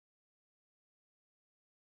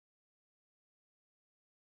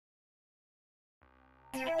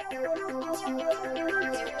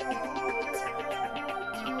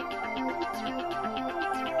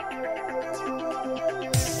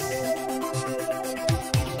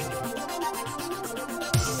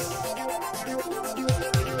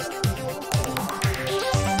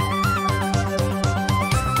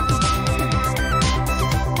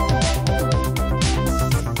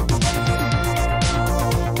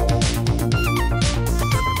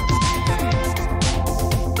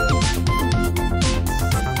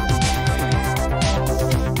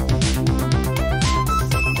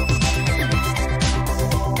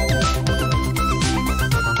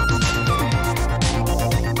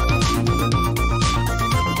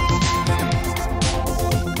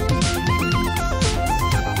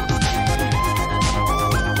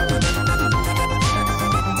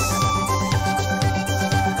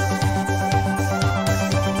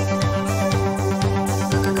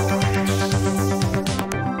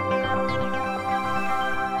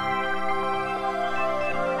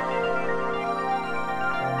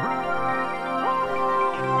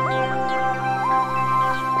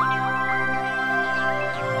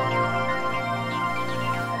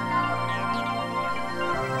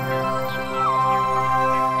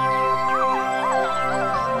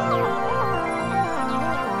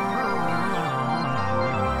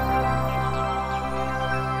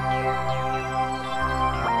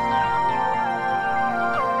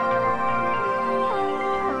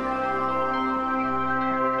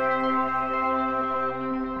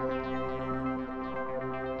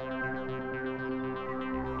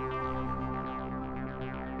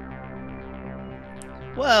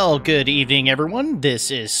Well, good evening, everyone.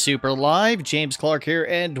 This is Super Live. James Clark here,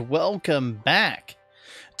 and welcome back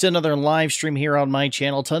to another live stream here on my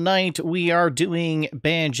channel. Tonight, we are doing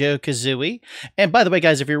Banjo Kazooie. And by the way,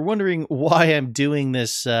 guys, if you're wondering why I'm doing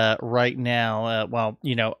this right now, well,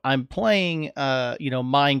 you know, I'm playing,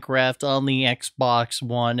 Minecraft on the Xbox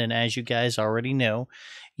One, and as you guys already know,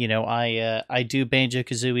 you know, I do Banjo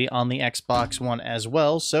Kazooie on the Xbox One as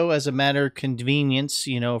well. So as a matter of convenience,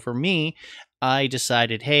 you know, for me, I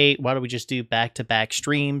decided, hey, why don't we just do back-to-back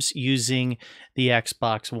streams using the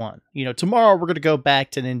Xbox One? You know, tomorrow we're going to go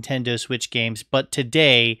back to Nintendo Switch games, but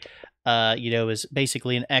today, is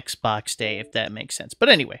basically an Xbox day, if that makes sense. But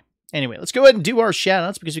anyway, let's go ahead and do our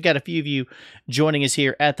shout-outs, because we've got a few of you joining us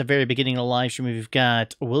here at the very beginning of the live stream. We've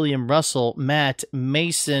got William Russell, Matt,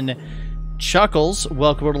 Mason, Chuckles.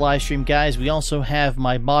 Welcome to the live stream, guys. We also have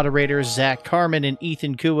my moderators, Zach Carmen and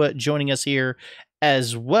Ethan Kua, joining us here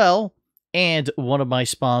as well. And one of my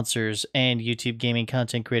sponsors and YouTube gaming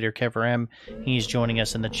content creator, Kever M, he's joining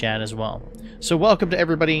us in the chat as well. So welcome to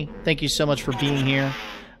everybody. Thank you so much for being here.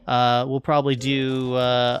 We'll probably do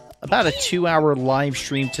about a 2-hour live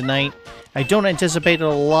stream tonight. I don't anticipate that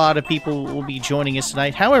a lot of people will be joining us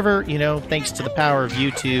tonight. However, you know, thanks to the power of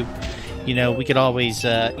YouTube, you know, we could always,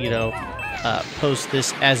 post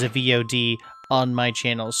this as a VOD on my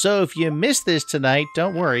channel. So if you missed this tonight,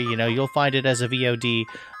 don't worry, you know, you'll find it as a VOD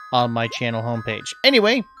on my channel homepage.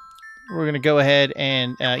 Anyway, we're going to go ahead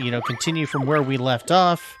and, continue from where we left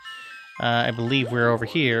off. I believe we're over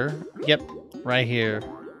here. Yep, right here.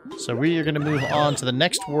 So we are going to move on to the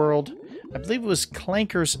next world. I believe it was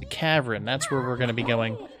Clanker's Cavern. That's where we're going to be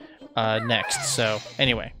going next. So,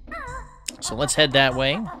 anyway. So let's head that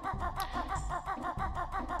way.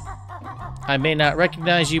 I may not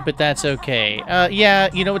recognize you, but that's okay. Yeah,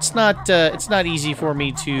 you know, it's not easy for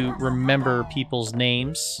me to remember people's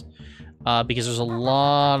names, because there's a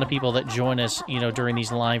lot of people that join us, you know, during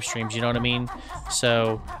these live streams, you know what I mean?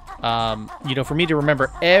 So, for me to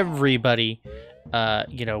remember everybody,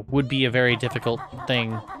 would be a very difficult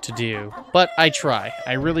thing to do. But I try.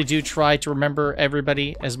 I really do try to remember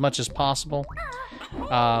everybody as much as possible.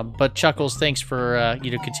 But Chuckles, thanks for,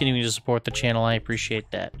 continuing to support the channel. I appreciate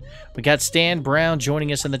that. We got Stan Brown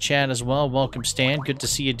joining us in the chat as well. Welcome, Stan. Good to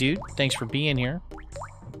see you, dude. Thanks for being here.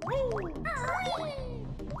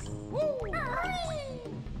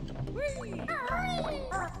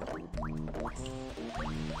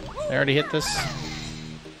 I already hit this.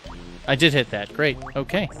 I did hit that. Great.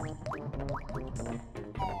 Okay.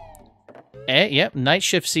 Yep, night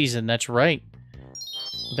shift season. That's right.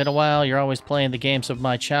 Been a while, you're always playing the games of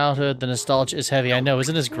my childhood. The nostalgia is heavy. I know,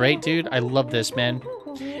 isn't this great, dude? I love this, man.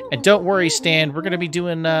 And don't worry, Stan, we're gonna be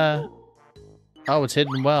doing, Oh, it's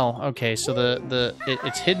hidden well. Okay, so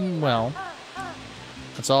it's hidden well.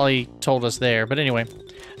 That's all he told us there. But anyway,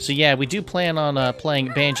 so yeah, we do plan on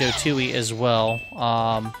playing Banjo Tooie as well.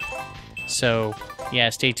 So yeah,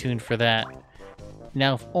 stay tuned for that.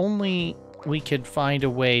 Now, if only we could find a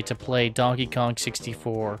way to play Donkey Kong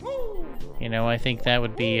 64 You know, I think that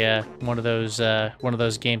would be one of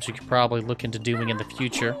those games we could probably look into doing in the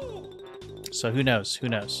future. So who knows? Who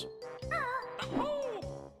knows?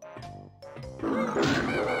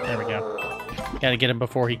 There we go. Gotta get him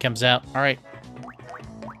before he comes out. All right.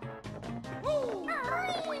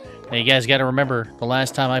 Now you guys gotta remember, the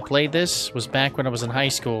last time I played this was back when I was in high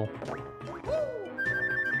school.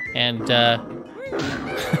 And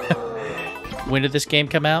when did this game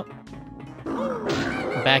come out?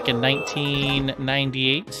 Back in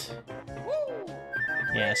 1998.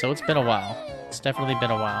 Yeah, so it's been a while. It's definitely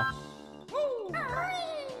been a while.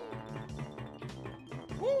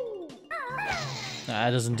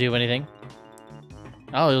 That doesn't do anything.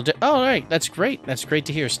 Oh, you'll do. Oh, all right. That's great. That's great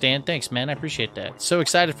to hear, Stan. Thanks, man. I appreciate that. So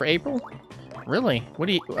excited for April. Really? What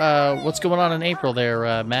do you? What's going on in April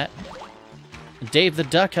there, Matt? Dave the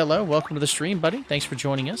Duck. Hello. Welcome to the stream, buddy. Thanks for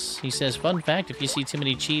joining us. He says, "Fun fact: if you see too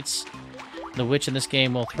many cheats, the witch in this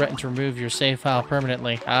game will threaten to remove your save file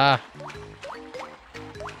permanently." Ah.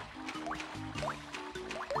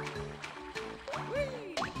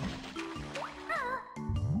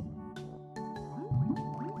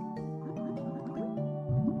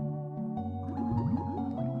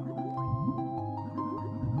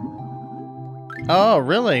 Oh,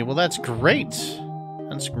 really? Well, that's great.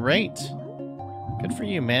 That's great. Good for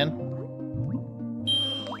you, man.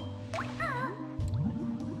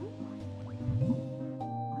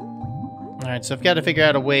 Alright, so I've got to figure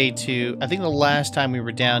out a way to... I think the last time we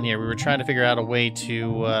were down here, we were trying to figure out a way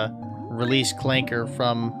to release Clanker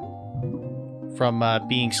from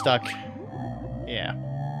being stuck. Yeah.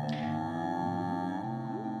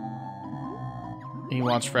 He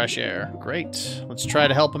wants fresh air. Great. Let's try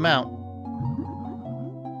to help him out.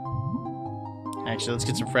 Actually, let's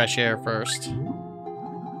get some fresh air first.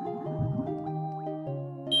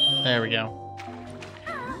 There we go.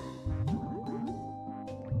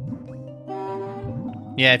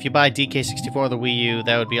 Yeah, if you buy DK64 the Wii U,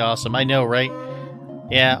 that would be awesome. I know, right?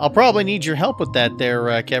 Yeah, I'll probably need your help with that there,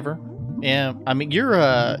 Kever. Yeah, I mean, you're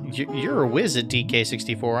a whiz at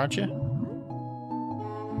DK64, aren't you?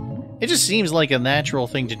 It just seems like a natural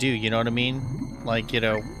thing to do, you know what I mean? Like, you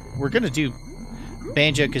know, we're gonna do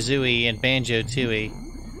Banjo Kazooie and Banjo Tooie.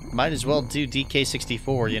 Might as well do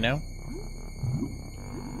DK64, you know?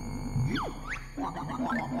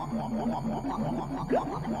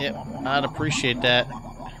 Yep, I'd appreciate that.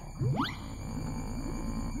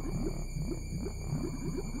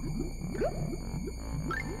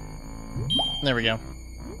 There we go.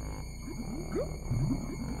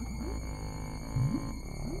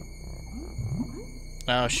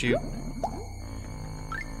 Oh, shoot.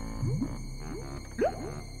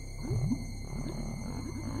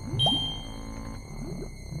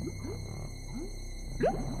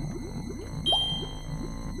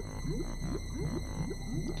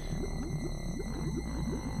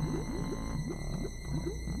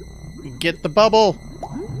 Get the bubble!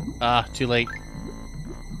 Ah, too late.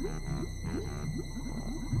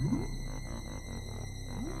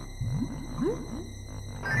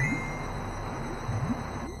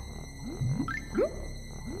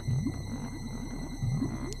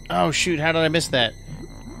 Oh shoot, how did I miss that?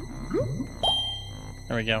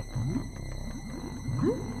 There we go.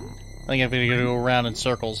 I think I'm gonna go around in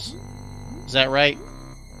circles. Is that right?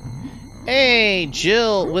 Hey,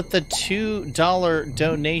 Jill with the $2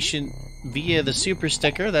 donation via the super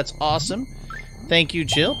sticker. That's awesome. Thank you,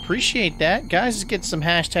 Jill. Appreciate that. Guys, let's get some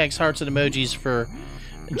hashtags, hearts, and emojis for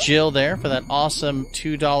Jill there for that awesome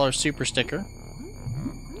 $2 super sticker.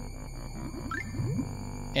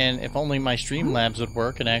 And if only my Streamlabs would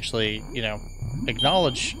work and actually, you know,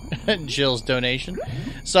 acknowledge Jill's donation.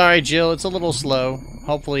 Sorry, Jill, it's a little slow.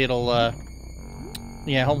 Hopefully it'll,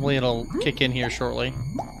 yeah, hopefully it'll kick in here shortly.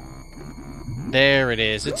 There it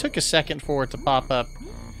is. It took a second for it to pop up.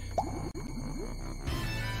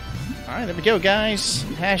 Alright, there we go, guys.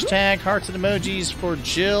 Hashtag hearts and emojis for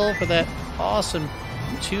Jill for that awesome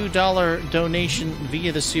 $2 donation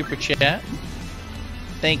via the super chat.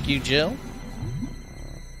 Thank you, Jill.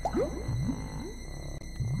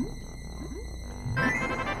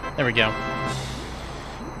 There we go.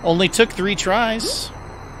 Only took 3 tries.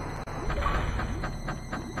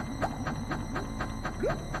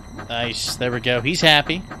 Nice. There we go. He's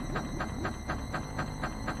happy.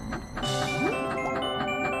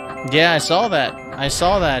 Yeah, I saw that. I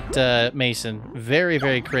saw that, Mason. Very,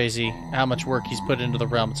 very crazy how much work he's put into the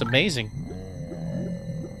realm. It's amazing.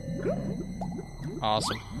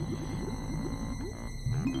 Awesome.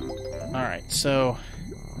 Alright, so...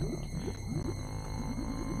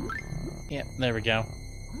 Yep, there we go.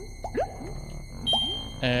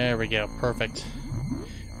 There we go. Perfect.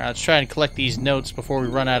 Alright, let's try and collect these notes before we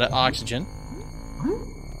run out of oxygen.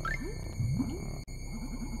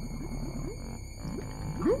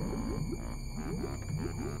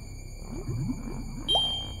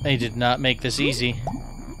 They did not make this easy.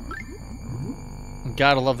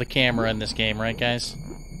 Gotta love the camera in this game, right, guys?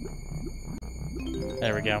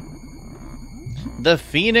 There we go. The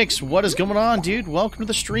Phoenix, what is going on, dude? Welcome to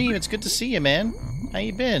the stream. It's good to see you, man. How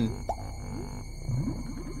you been?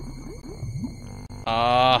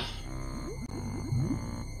 Alright,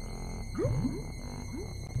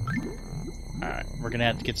 we're gonna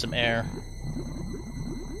have to get some air.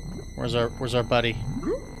 Where's our buddy?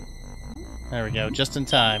 There we go, just in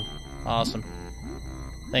time. Awesome.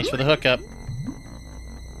 Thanks for the hookup.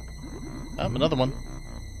 Oh, another one.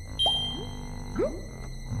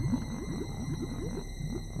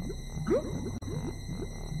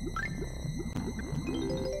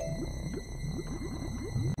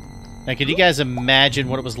 Now, could you guys imagine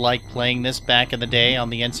what it was like playing this back in the day on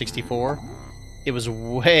the N64? It was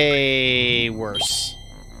way worse.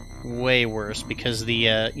 Way worse, because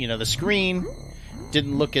the, you know, the screen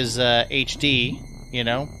didn't look as, HD, you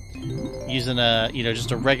know? Using a, you know,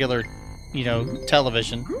 just a regular, you know,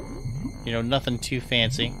 television. You know, nothing too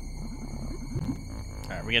fancy.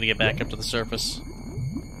 Alright, we gotta get back up to the surface.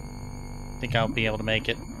 I think I'll be able to make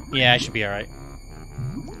it. Yeah, I should be alright.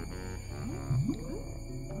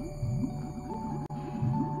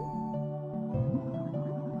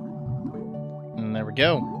 And there we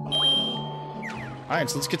go. Alright,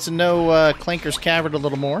 so let's get to know Clanker's Cavern a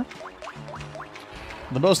little more.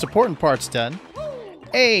 The most important part's done.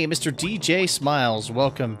 Hey, Mr. DJ Smiles,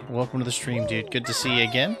 welcome. Welcome to the stream, dude. Good to see you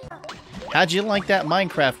again. How'd you like that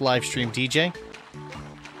Minecraft live stream, DJ?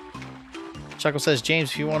 Chuckle says,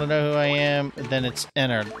 James, if you want to know who I am, then it's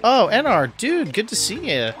Ennard. Oh, Ennard, dude, good to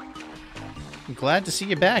see you. I'm glad to see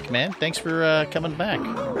you back, man. Thanks for coming back.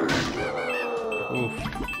 Oof.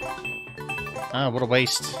 Ah, what a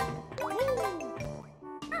waste.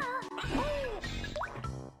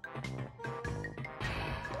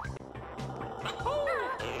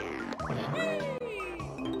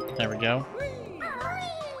 There we go.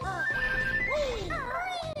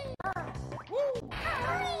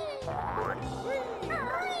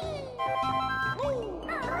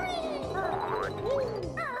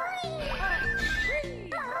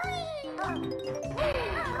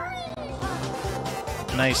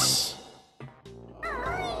 Nice.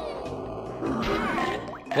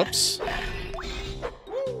 Whoops.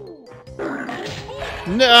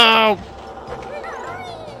 No!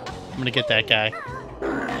 I'm gonna get that guy.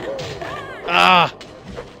 Ah!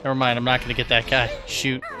 Never mind, I'm not gonna get that guy.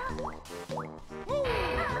 Shoot.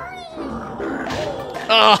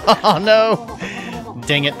 Oh, no!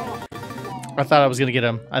 Dang it. I thought I was gonna get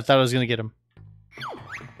him. I thought I was gonna get him.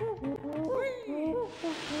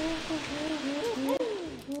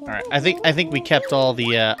 Alright, I think we kept all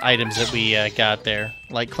the items that we got there.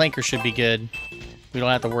 Like, Clanker should be good. We don't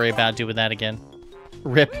have to worry about doing that again.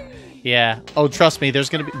 Rip. Yeah. Oh, trust me, there's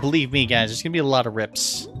gonna be... Believe me, guys, there's gonna be a lot of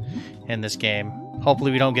rips in this game.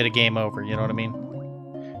 Hopefully we don't get a game over, you know what I mean?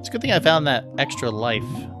 It's a good thing I found that extra life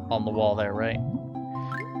on the wall there, right?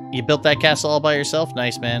 You built that castle all by yourself?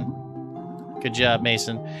 Nice, man. Good job,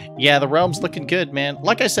 Mason. Yeah, the realm's looking good, man.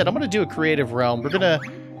 Like I said, I'm gonna do a creative realm. We're gonna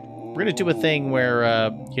do a thing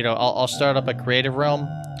where, you know, I'll start up a creative realm,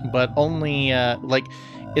 but only, like,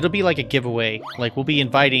 it'll be like a giveaway. Like, we'll be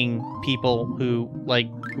inviting people who, like,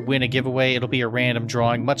 win a giveaway. It'll be a random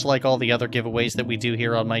drawing, much like all the other giveaways that we do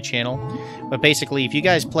here on my channel. But basically, if you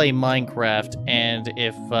guys play Minecraft, and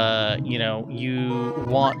if, you know, you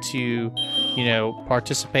want to, you know,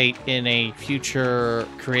 participate in a future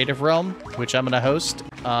creative realm, which I'm gonna host,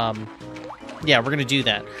 yeah, we're gonna do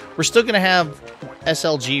that. We're still gonna have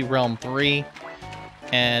SLG Realm 3,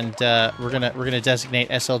 and we're gonna designate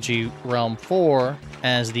SLG Realm 4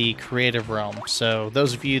 as the creative realm. So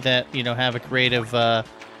those of you that, you know, have a creative,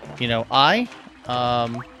 you know, eye,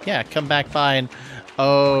 yeah, come back by and,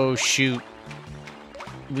 oh shoot,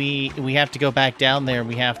 we have to go back down there.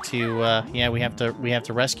 We have to, yeah, we have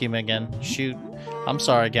to rescue him again. Shoot, I'm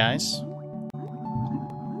sorry, guys.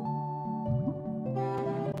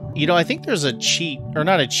 You know, I think there's a cheat, or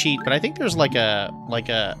not a cheat, but I think there's like a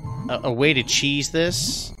way to cheese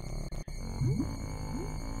this.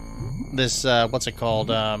 This, what's it called?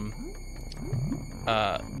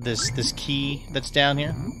 This key that's down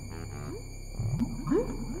here.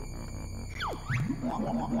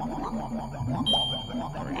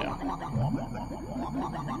 There we go.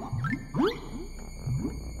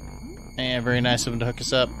 And very nice of him to hook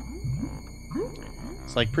us up.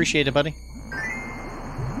 It's like, appreciate it, buddy.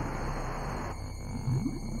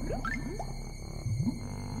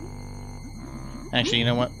 Actually, you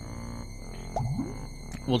know what?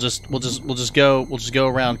 We'll just go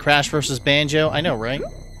around. Crash versus Banjo. I know, right?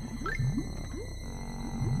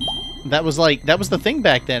 That was the thing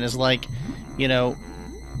back then. Is like, you know,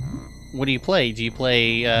 what do you play? Do you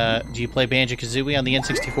play Banjo Kazooie on the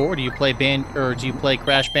N64? Or do you play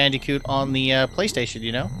Crash Bandicoot on the PlayStation?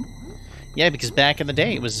 You know? Yeah, because back in the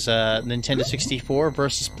day it was Nintendo 64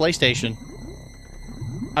 versus PlayStation.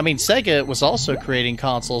 I mean, Sega was also creating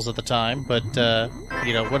consoles at the time, but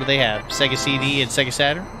you know, what do they have? Sega CD and Sega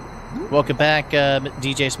Saturn. Welcome back,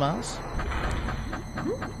 DJ Smiles.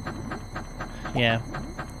 Yeah.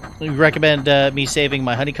 You recommend me saving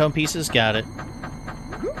my honeycomb pieces? Got it.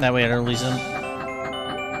 That way I don't lose them.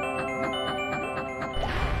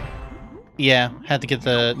 Yeah, had to get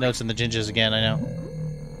the notes and the gingers again, I know.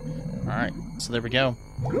 Alright, so there we go.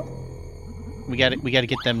 We gotta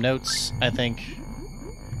get them notes, I think.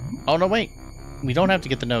 Oh no, wait. We don't have to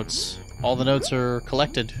get the notes. All the notes are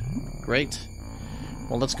collected. Great.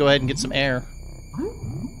 Well, let's go ahead and get some air.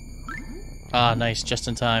 Ah, nice, just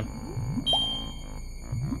in time.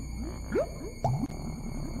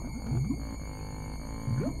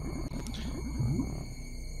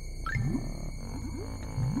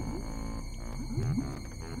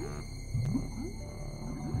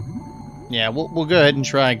 Yeah, we'll go ahead and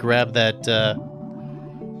try and grab that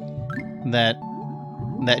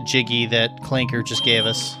that jiggy that Clanker just gave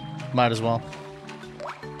us. Might as well.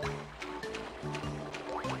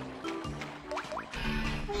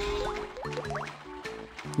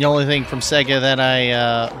 The only thing from Sega that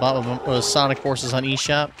I bought was Sonic Forces on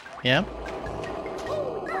eShop. Yeah.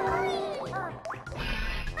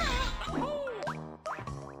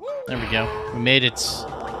 There we go. We made it.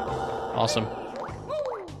 Awesome.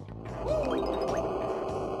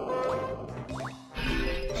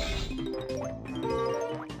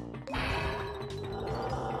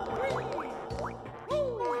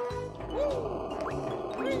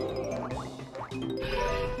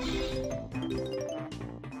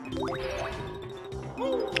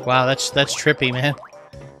 Wow, that's trippy, man.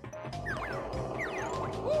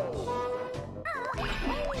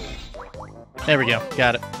 There we go.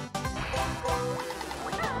 Got it.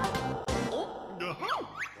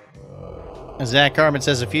 Zach Carmen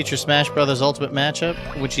says a future Smash Brothers Ultimate matchup.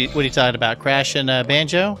 What are you talking about? Crash and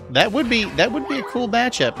Banjo? That would be a cool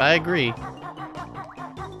matchup. I agree.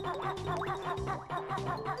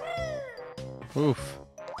 Oof.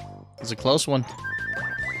 It was a close one.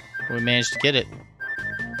 We managed to get it.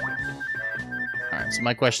 Alright, so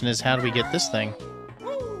my question is, how do we get this thing?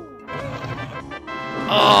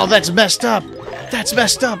 Oh, that's messed up! That's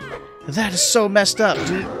messed up! That is so messed up,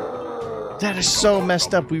 dude. That is so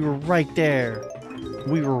messed up. We were right there.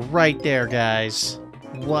 We were right there, guys.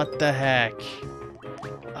 What the heck?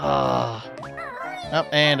 Ah. Oh,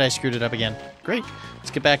 and I screwed it up again. Great.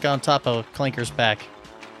 Let's get back on top of Clanker's back.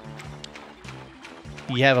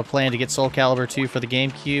 You have a plan to get Soul Calibur 2 for the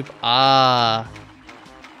GameCube? Ah.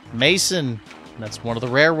 Mason. That's one of the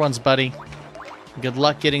rare ones, buddy. Good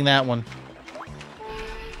luck getting that one.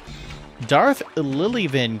 Darth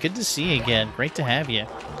Lilyvin, good to see you again. Great to have you.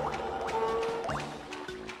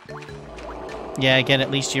 Yeah, again, at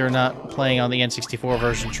least you're not playing on the N64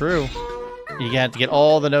 version. True. You got to get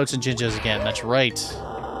all the notes and jinjas again. That's right.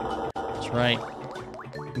 That's right.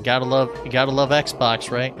 You gotta love Xbox,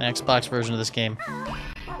 right? The Xbox version of this game.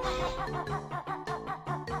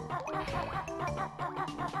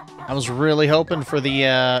 I was really hoping for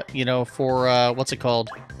the, you know, for, what's it called?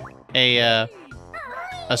 A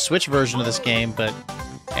Switch version of this game, but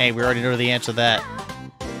hey, we already know the answer to that.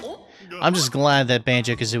 I'm just glad that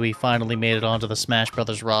Banjo Kazooie finally made it onto the Smash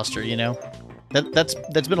Brothers roster, you know? That's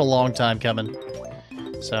been a long time coming.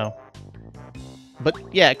 So. But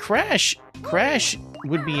yeah, Crash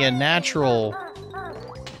would be a natural,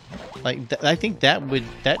 like, I think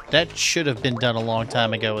that should have been done a long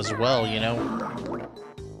time ago as well, you know?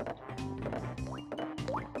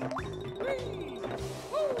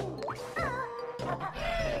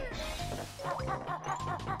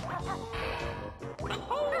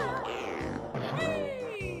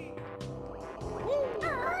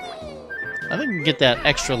 I think we can get that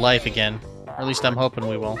extra life again. Or at least I'm hoping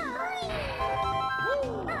we will.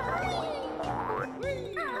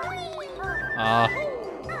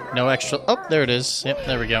 No extra... Oh, there it is. Yep,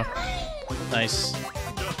 there we go. Nice.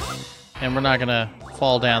 And we're not gonna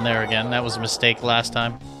fall down there again. That was a mistake last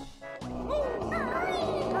time.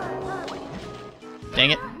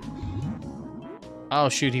 Dang it. Oh,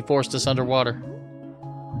 shoot, he forced us underwater.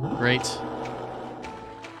 Great.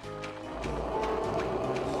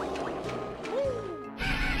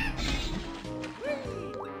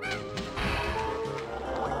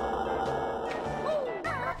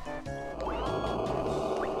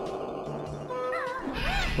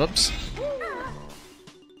 Whoops.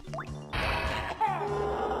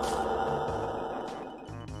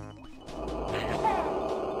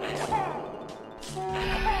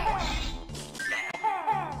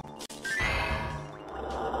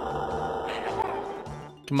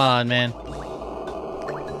 Come on, man.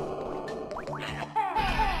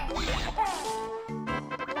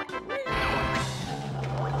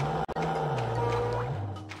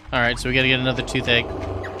 Alright, so we gotta get another toothache.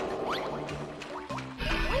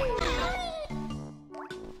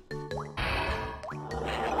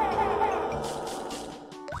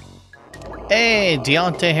 Hey,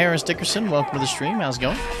 Deontay Harris Dickerson, welcome to the stream. How's it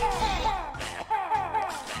going?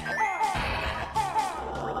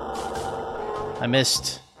 I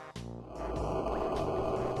missed.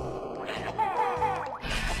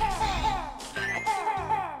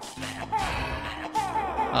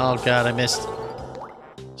 Oh god, I missed.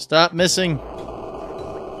 Stop missing.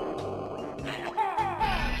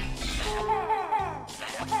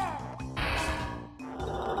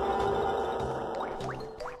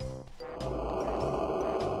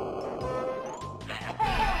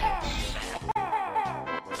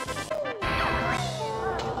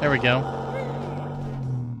 There we go.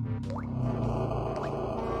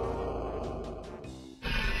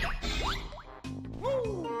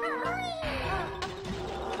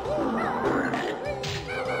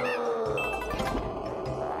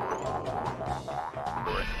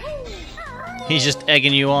 He's just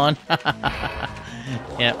egging you on.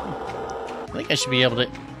 Yep. I think I should be able to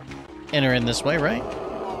enter in this way, right?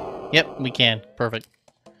 Yep, we can. Perfect.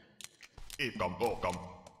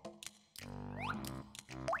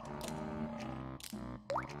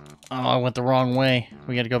 Oh, I went the wrong way.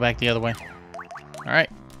 We gotta go back the other way. Alright.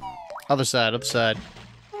 Other side, other side.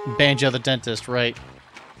 Banjo the dentist, right.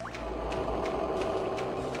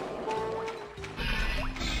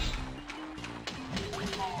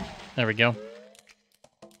 There we go.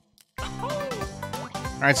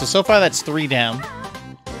 Alright, so far that's 3 down.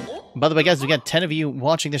 By the way, guys, we got 10 of you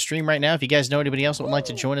watching the stream right now. If you guys know anybody else that would like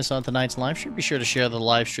to join us on tonight's live stream, be sure to share the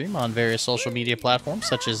live stream on various social media platforms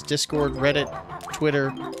such as Discord, Reddit,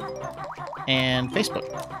 Twitter, and Facebook.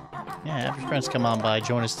 Yeah, have your friends come on by,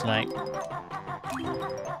 join us tonight.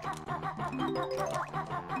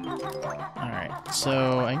 Alright,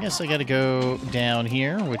 so I guess I gotta go down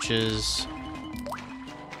here, which is...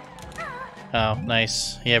 Oh,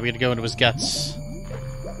 nice. Yeah, we gotta go into his guts.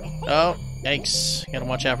 Oh, yikes. Gotta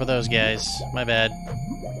watch out for those guys. My bad.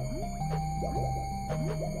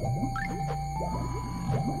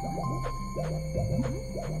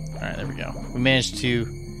 Alright, there we go. We managed to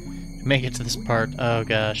make it to this part. Oh,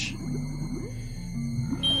 gosh.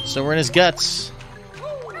 So we're in his guts.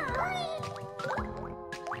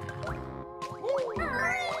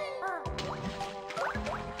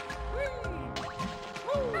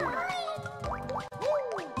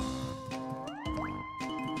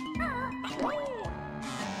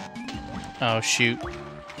 Oh, shoot.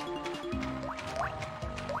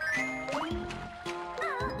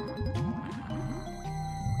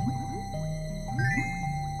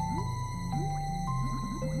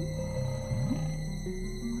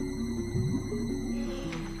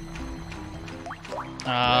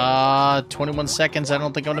 Ah, 21 seconds. I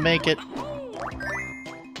don't think I'm gonna make it.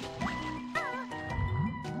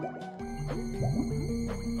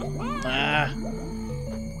 Ah.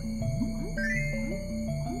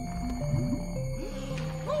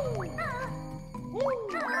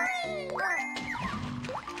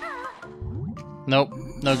 Nope,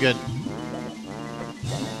 no good.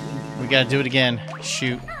 We gotta do it again.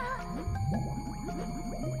 Shoot.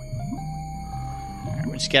 Alright,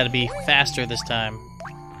 we just gotta be faster this time.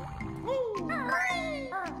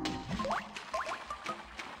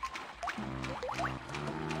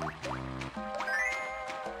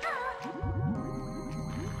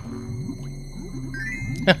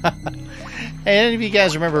 Hey, any of you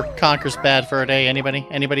guys remember Conker's Bad Fur Day? Anybody?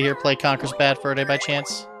 Anybody here play Conker's Bad Fur Day by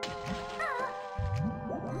chance?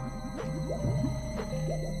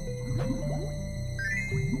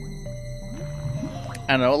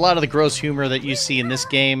 I don't know, a lot of the gross humor that you see in this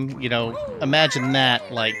game, you know, imagine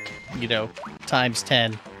that, like, you know, times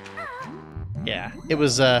 10. Yeah, it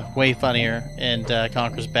was way funnier in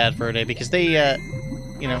Conker's Bad Fur Day because they,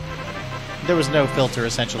 you know, there was no filter,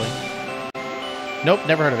 essentially. Nope,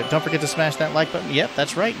 never heard of it. Don't forget to smash that like button. Yep,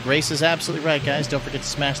 that's right. Grace is absolutely right, guys. Don't forget to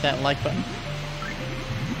smash that like button.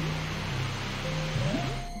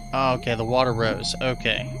 Okay, the water rose.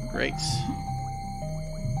 Okay, great.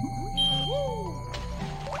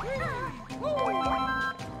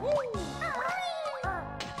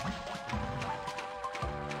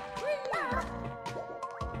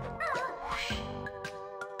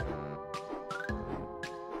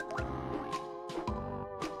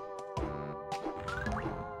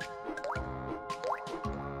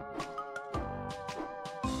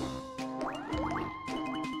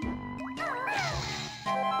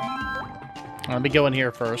 Let me go in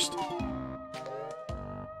here first.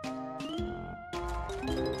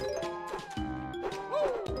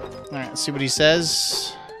 Alright, let's see what he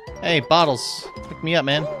says. Hey, Bottles. Pick me up,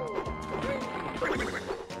 man.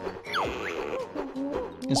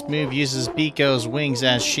 This move uses Biko's wings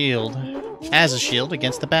as a shield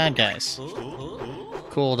against the bad guys.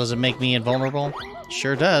 Cool, does it make me invulnerable?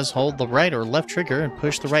 Sure does. Hold the right or left trigger and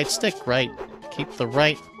push the right stick. Right. Keep the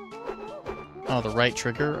right... Oh, the right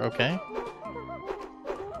trigger. Okay.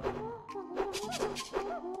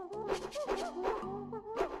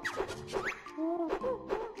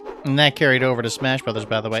 And that carried over to Smash Brothers,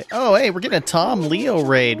 by the way. Oh, hey, we're getting a Tom Leo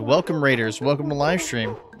raid. Welcome, Raiders. Welcome to live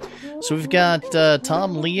stream. So we've got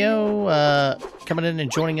Tom Leo coming in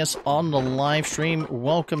and joining us on the live stream.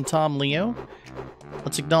 Welcome, Tom Leo.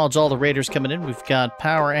 Let's acknowledge all the Raiders coming in. We've got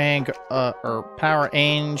Power Ang,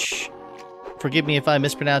 forgive me if I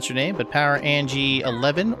mispronounce your name, but Power Angie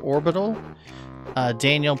 11, Orbital,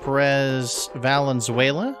 Daniel Perez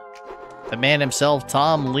Valenzuela, the man himself,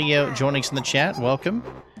 Tom Leo, joining us in the chat. Welcome.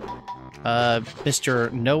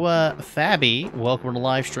 Mr. Noah Fabi, welcome to the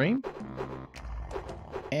live stream.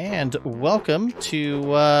 And welcome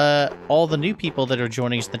to all the new people that are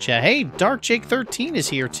joining us in the chat. Hey, Dark Jake 13 is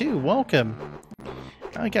here too. Welcome.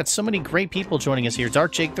 I got so many great people joining us here.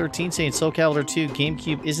 Dark Jake 13 saying Soul Calibur 2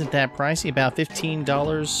 GameCube isn't that pricey, about $15.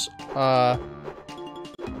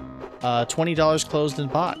 $20 closed in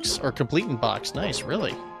box or complete in box. Nice,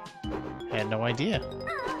 really. Had no idea.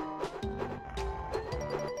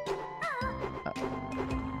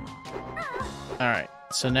 Alright,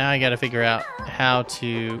 so now I gotta figure out how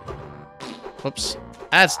to... Whoops,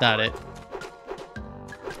 that's not it.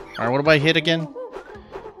 Alright, what do I hit again?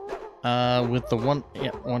 With the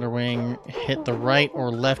Wonder Wing, hit the right or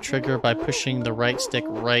left trigger by pushing the right stick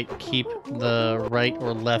right. Keep the right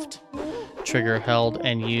or left trigger held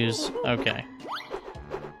and use... Okay.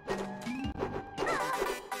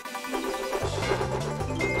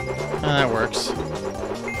 That works.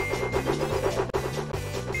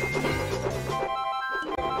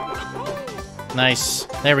 Nice.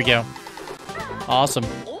 There we go. Awesome.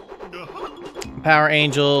 Power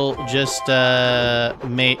Angel just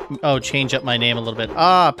change up my name a little bit.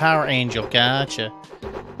 Ah, Power Angel. Gotcha.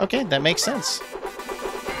 Okay, that makes sense.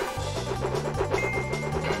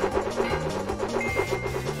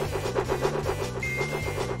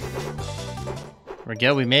 There we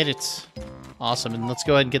go. We made it. Awesome. And let's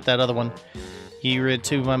go ahead and get that other one. You read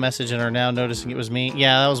to my message and are now noticing it was me.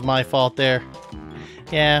 Yeah, that was my fault there.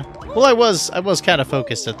 Yeah. Well, I was kind of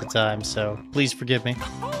focused at the time, so please forgive me.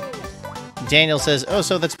 Daniel says, oh,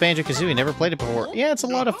 so that's Banjo Kazooie. Never played it before. Yeah, it's a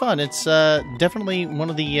lot of fun. It's definitely one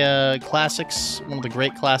of the classics, one of the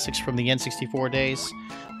great classics from the N64 days.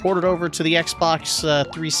 Ported over to the Xbox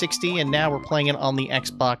 360, and now we're playing it on the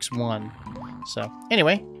Xbox One. So,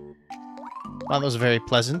 anyway. Wow, that was very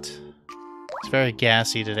pleasant. It's very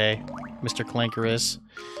gassy today, Mr. Clanker is.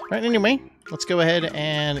 Alright, anyway, let's go ahead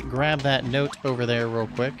and grab that note over there real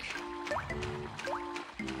quick.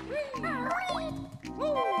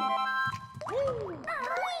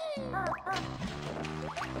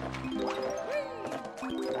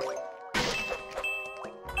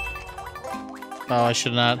 Oh, I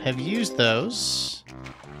should not have used those.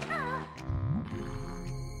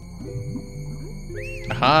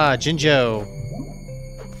 Aha, Jinjo.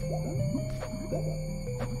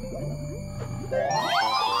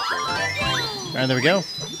 Alright, there we go.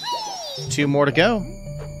 2 more to go.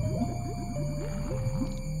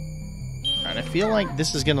 Alright, I feel like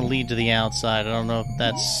this is going to lead to the outside. I don't know if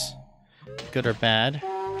that's good or bad.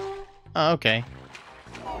 Oh, okay.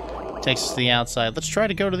 Takes us to the outside. Let's try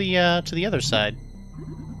to go to the other side.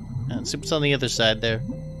 Let's see what's on the other side there.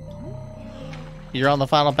 You're on the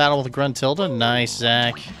final battle with Gruntilda? Nice,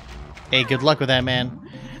 Zach. Hey, good luck with that, man.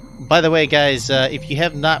 By the way, guys, if you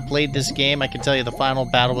have not played this game, I can tell you the final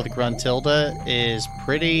battle with Gruntilda is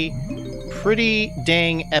pretty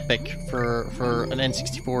dang epic for an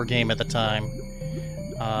N64 game at the time.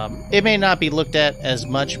 It may not be looked at as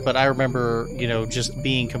much, but I remember, you know, just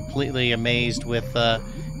being completely amazed with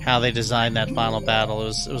how they designed that final battle. It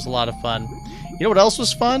was a lot of fun. You know what else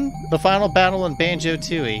was fun? The final battle in Banjo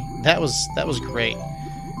Tooie. That was great.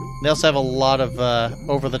 They also have a lot of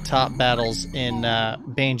over-the-top battles in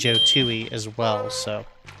Banjo Tooie as well. So,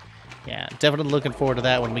 yeah, definitely looking forward to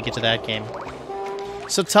that when we get to that game.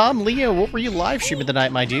 So, Tom, Leo, what were you live streaming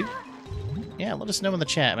tonight, my dude? Yeah, let us know in the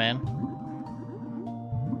chat, man.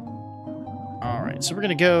 All right, so we're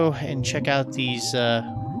gonna go and check out these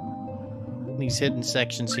hidden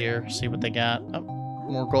sections here. See what they got. Oh,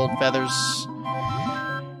 more gold feathers.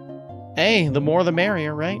 Hey, the more the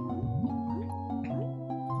merrier, right?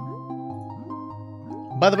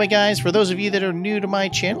 By the way, guys, for those of you that are new to my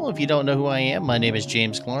channel, if you don't know who I am, my name is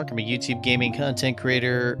James Clark. I'm a YouTube gaming content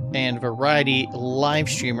creator and variety live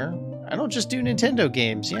streamer. I don't just do Nintendo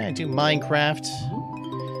games. Yeah, I do Minecraft.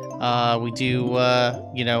 We do,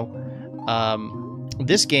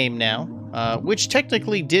 this game now, which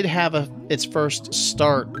technically did have its first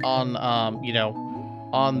start on,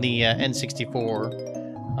 on the N64.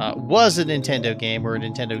 Was a Nintendo game or a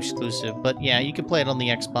Nintendo exclusive, but yeah, you can play it on the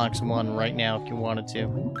Xbox One right now if you wanted to,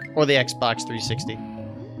 or the Xbox 360.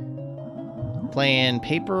 Playing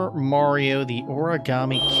Paper Mario: The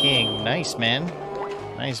Origami King. Nice, man.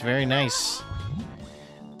 Nice, very nice.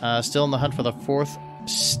 Still on the hunt for the 4th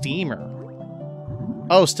steamer.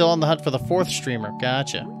 Oh, still on the hunt for the 4th streamer.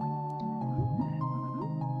 Gotcha.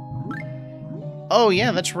 Oh,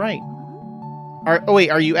 yeah, that's right. Oh, wait,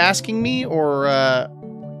 are you asking me, or,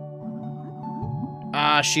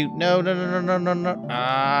 Ah, shoot. No.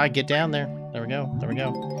 Ah, get down there. There we go. There we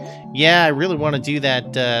go. Yeah, I really want to do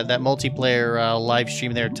that, that multiplayer, live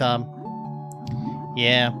stream there, Tom.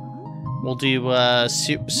 Yeah. We'll do,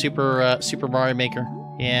 Super Mario Maker.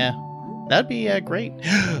 Yeah. That'd be, great.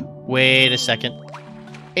 Wait a second.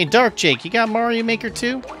 Hey, Dark Jake, you got Mario Maker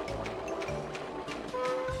too?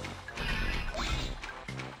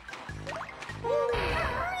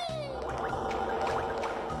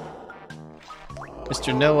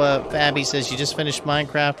 Mr. Noah Fabby says you just finished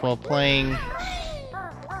Minecraft while playing,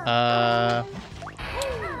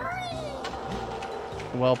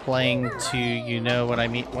 to, you know what I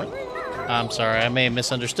mean? What? I'm sorry, I may have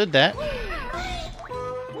misunderstood that.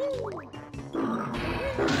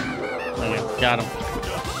 Okay, got him.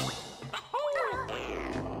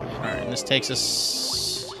 Alright, and this takes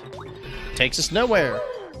us nowhere.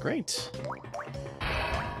 Great.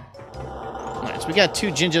 Alright, so we got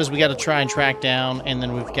 2 Jinjos we gotta try and track down, and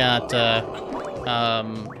then we've got,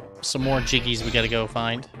 some more Jiggies we gotta go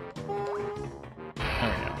find. There we go.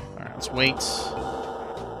 Alright, let's wait.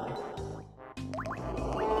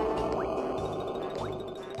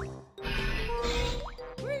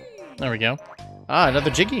 There we go. Ah,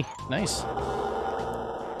 another Jiggy. Nice.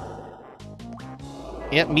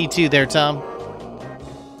 Yep, me too there, Tom.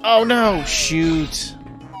 Oh, no! Shoot.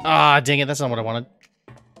 Ah, dang it, that's not what I wanted.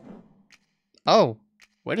 Oh,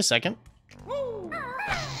 wait a second.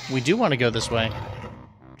 We do want to go this way.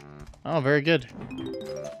 Oh, very good.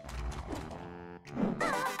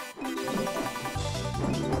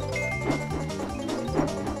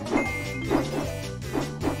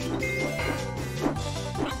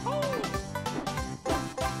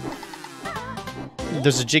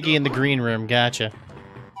 There's a Jiggy in the green room, gotcha.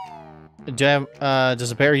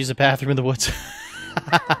 Does a bear use a bathroom in the woods?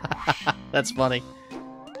 That's funny.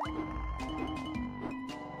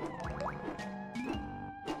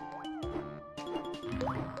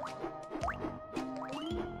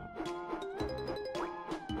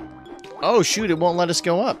 Oh, shoot, it won't let us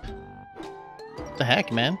go up. What the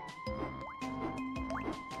heck, man?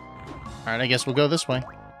 Alright, I guess we'll go this way.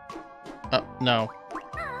 Oh, no.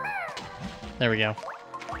 There we go.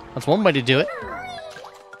 That's one way to do it.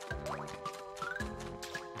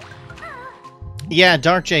 Yeah,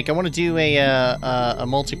 Dark Jake, I want to do a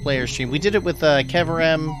multiplayer stream. We did it with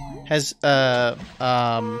Keverem, has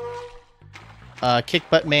Kick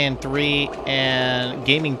Butt Man 3 and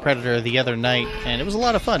Gaming Predator the other night, and it was a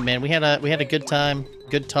lot of fun, man. We had a good time,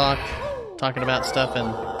 good talk, talking about stuff,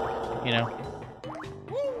 and you know,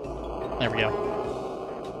 there we go.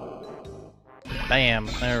 Bam,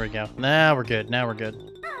 there we go. Now we're good. Now we're good.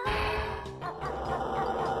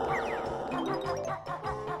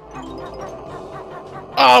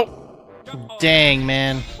 Oh, dang,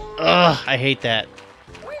 man. Ugh, I hate that.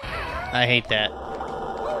 I hate that.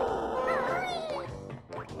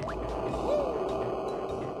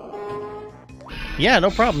 Yeah,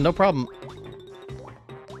 no problem, no problem.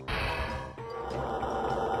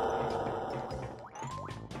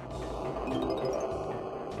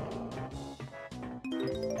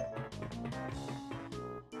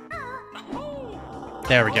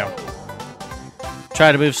 There we go.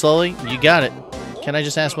 Try to move slowly. You got it. Can I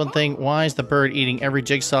just ask one thing? Why is the bird eating every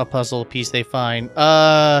jigsaw puzzle piece they find?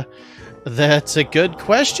 That's a good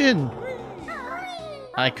question.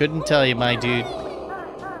 I couldn't tell you, my dude.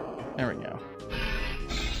 There we go.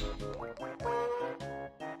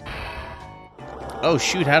 Oh,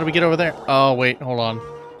 shoot, how do we get over there? Oh, wait, hold on.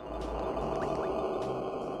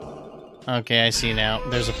 Okay, I see now.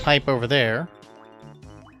 There's a pipe over there.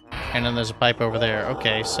 And then there's a pipe over there.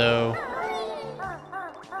 Okay, so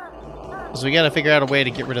we gotta figure out a way to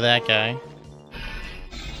get rid of that guy.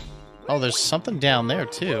 Oh, there's something down there,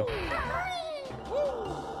 too.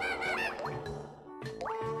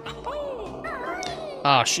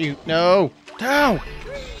 Ah, shoot. No! No!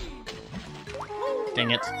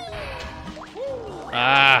 Dang it.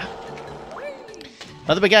 Ah.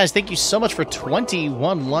 By the way, guys, thank you so much for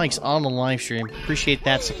 21 likes on the live stream. Appreciate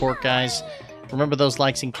that support, guys. Remember those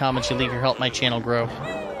likes and comments you leave here help my channel grow.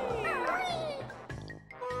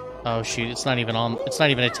 Oh, shoot. It's not even on. It's not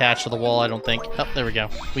even attached to the wall, I don't think. Oh, there we go.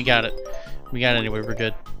 We got it. We got it anyway. We're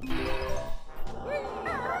good.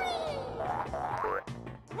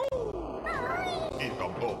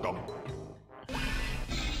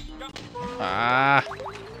 Ah.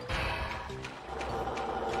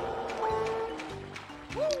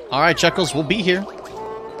 Alright, Chuckles, we'll be here.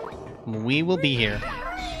 We will be here.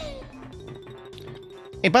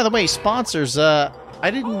 Hey, by the way, sponsors, I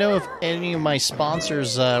didn't know if any of my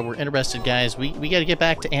sponsors were interested, guys. We got to get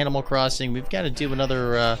back to Animal Crossing. We've got to do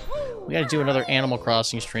another Animal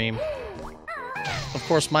Crossing stream. Of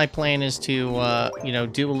course, my plan is to you know,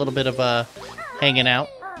 do a little bit of hanging out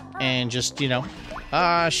and just, you know,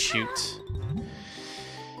 ah, shoot.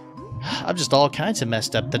 I'm just all kinds of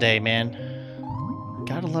messed up today, man.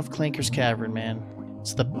 Gotta love Clanker's Cavern, man.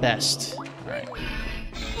 It's the best. Alright.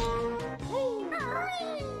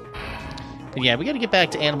 But yeah, we gotta get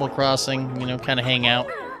back to Animal Crossing, you know, kind of hang out.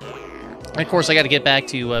 And of course, I gotta get back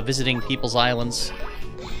to visiting people's islands.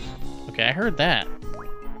 Okay, I heard that.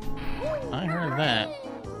 I heard that.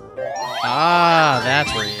 Ah,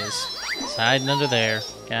 that's where he is. He's hiding under there.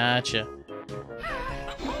 Gotcha.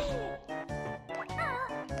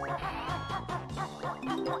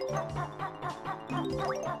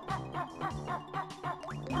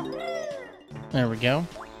 There we go.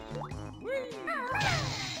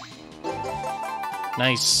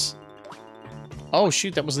 Nice. Oh,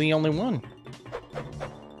 shoot, that was the only one.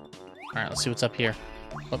 Alright, let's see what's up here.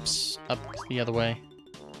 Whoops, up the other way.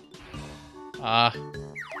 Ah.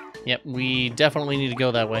 Yep, we definitely need to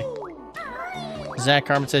go that way. Zach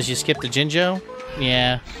Carmen says you skipped the Jinjo?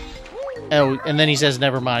 Yeah. Oh, and then he says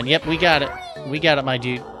never mind. Yep, we got it. We got it, my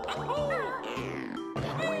dude.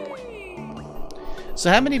 So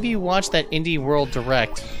how many of you watched that Indie World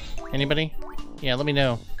Direct? Anybody? Yeah, let me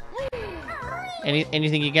know.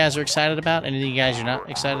 Anything you guys are excited about? Anything you guys are not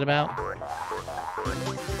excited about?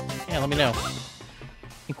 Yeah, let me know.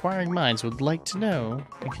 Inquiring minds would like to know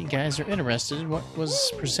if you guys are interested in what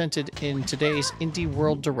was presented in today's Indie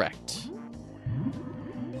World Direct.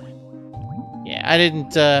 Yeah, I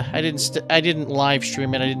didn't live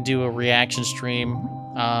stream it. I didn't do a reaction stream.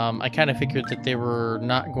 I kind of figured that they were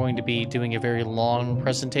not going to be doing a very long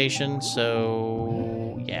presentation,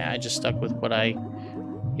 so yeah, I just stuck with what I,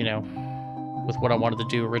 you know, with what I wanted to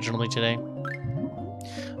do originally today.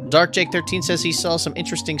 Dark Jake 13 says he saw some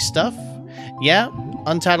interesting stuff. Yeah,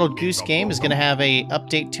 Untitled Goose Game is going to have a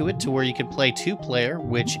update to it to where you can play 2-player,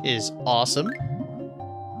 which is awesome.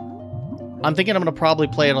 I'm thinking I'm going to probably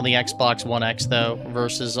play it on the Xbox One X, though,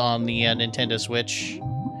 versus on the Nintendo Switch.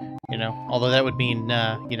 You know, although that would mean,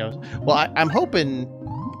 you know... Well, I'm hoping...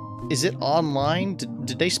 Is it online?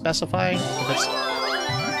 Did they specify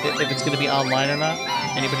if it's going to be online or not?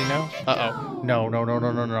 Anybody know? Uh-oh. No.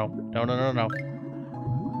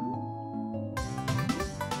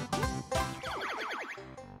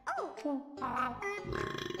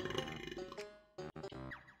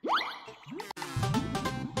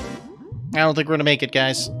 I don't think we're gonna make it,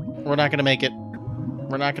 guys. We're not gonna make it.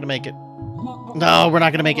 We're not gonna make it. No, we're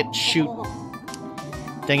not gonna make it. Shoot.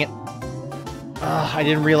 Dang it. I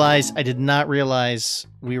did not realize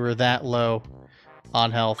we were that low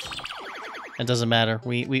on health. It doesn't matter.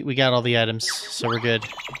 We got all the items, so we're good.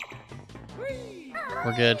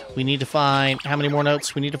 We're good. We need to find... How many more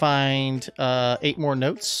notes? We need to find 8 more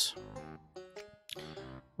notes.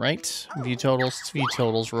 Right? View totals. Let's view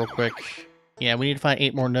totals real quick. Yeah, we need to find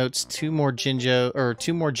 8 more notes, 2 more Jinjo, or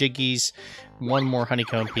 2 more Jiggies, 1 more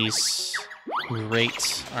honeycomb piece.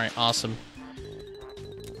 Great. Alright, awesome.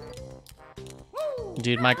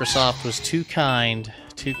 Dude, Microsoft was too kind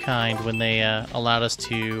when they allowed us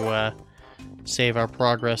to save our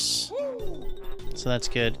progress. So that's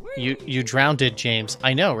good. You drowned it, James.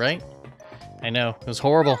 I know, right? I know. It was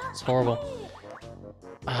horrible. It's horrible.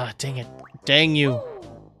 Ah, dang it. Dang you.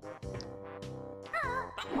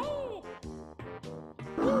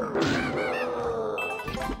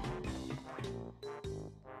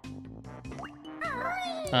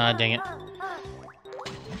 Ah, dang it. I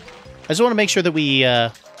just want to make sure that we,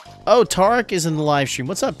 Oh, Tarek is in the live stream.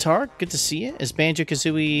 What's up, Tarek? Good to see you. Is Banjo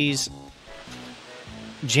Kazooie's...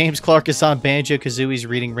 James Clark is on Banjo Kazooie's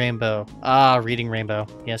Reading Rainbow. Ah, Reading Rainbow.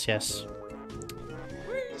 Yes, yes.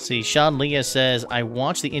 Let's see, Sean Leah says, I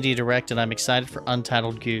watched the Indie Direct and I'm excited for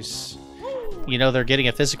Untitled Goose. You know, they're getting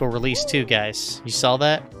a physical release too, guys. You saw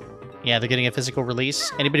that? Yeah, they're getting a physical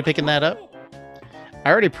release. Anybody picking that up? I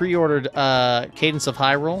already pre-ordered Cadence of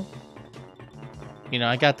Hyrule. You know,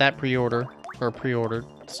 I got that pre-ordered,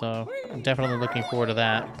 so I'm definitely looking forward to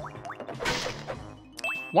that.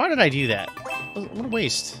 Why did I do that? What a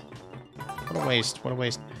waste. What a waste. What a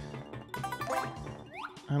waste.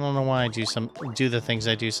 I don't know why I do the things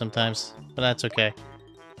I do sometimes, but that's okay.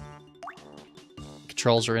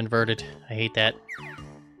 Controls are inverted. I hate that.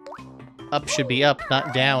 Up should be up,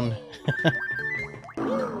 not down.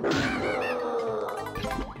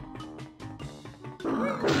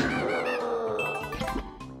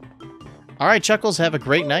 All right, Chuckles, have a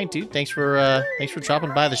great night, dude. Thanks for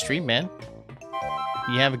dropping by the stream, man.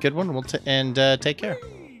 You have a good one. Take care.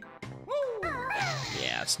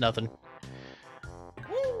 Yeah, it's nothing.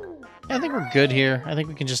 Yeah, I think we're good here. I think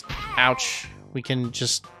we can just, ouch. We can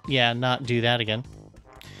just, yeah, not do that again.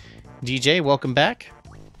 DJ, welcome back.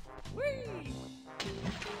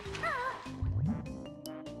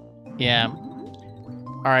 Yeah.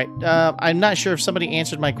 Alright, I'm not sure if somebody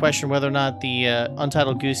answered my question whether or not the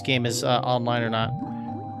Untitled Goose Game is online or not.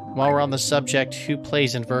 While we're on the subject, who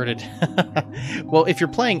plays inverted? Well, if you're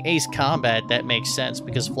playing Ace Combat, that makes sense,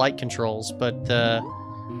 because flight controls, but,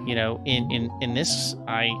 you know, in this,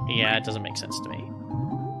 yeah, it doesn't make sense to me.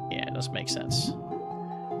 Yeah, it doesn't make sense.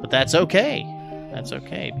 But that's okay. That's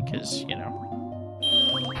okay, because, you know,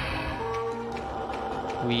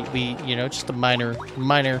 we you know, just a minor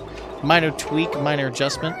tweak, minor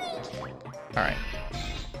adjustment. All right.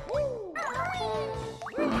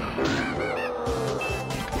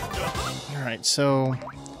 All right, so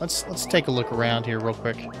let's take a look around here real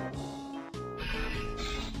quick.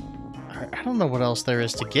 I don't know what else there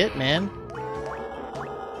is to get, man.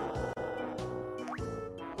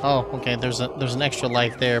 Oh, okay, there's an extra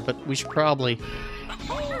life there, but we should probably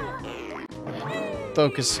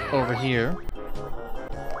focus over here.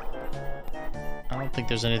 I don't think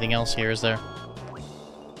there's anything else here, is there?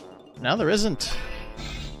 No, there isn't.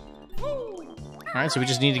 Alright, so we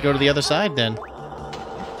just need to go to the other side, then.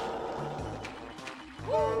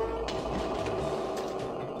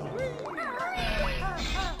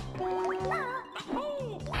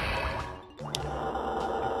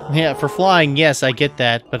 Yeah, for flying, yes, I get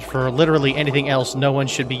that, but for literally anything else, no one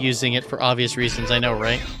should be using it for obvious reasons, I know,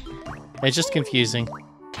 right? It's just confusing.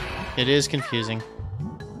 It is confusing.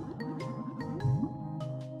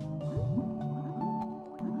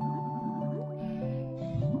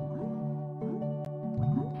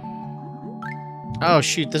 Oh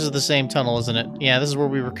shoot, this is the same tunnel, isn't it? Yeah, this is where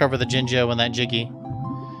we recover the Jinjo and that Jiggy.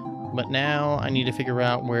 But now I need to figure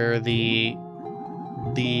out where the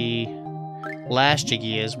last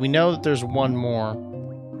Jiggy is. We know that there's one more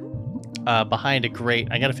behind a grate.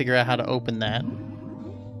 I gotta figure out how to open that.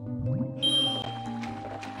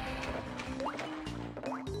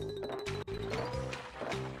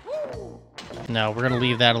 No, we're gonna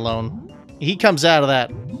leave that alone. He comes out of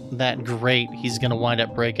that grate, he's gonna wind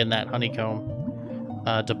up breaking that honeycomb.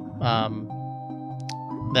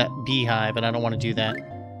 That beehive, and I don't want to do that.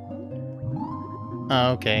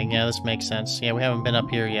 Oh, okay, yeah, this makes sense. Yeah, we haven't been up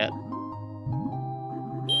here yet.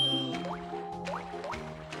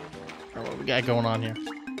 What do we got going on here?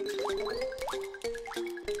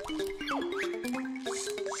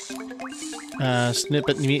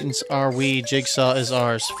 Snippet mutants are we, Jigsaw is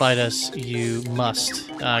ours. Fight us, you must.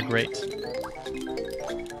 Ah, great.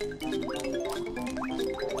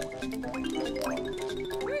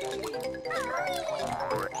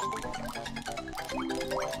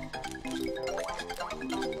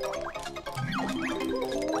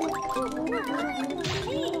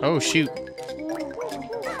 Oh, shoot.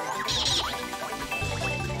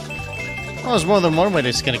 Well, there's more than one way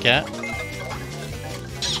to skin a cat.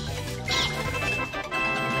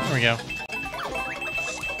 There we go.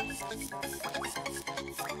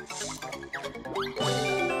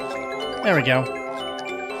 There we go.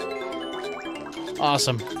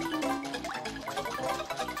 Awesome.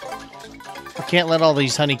 I can't let all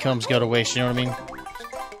these honeycombs go to waste, you know what I mean?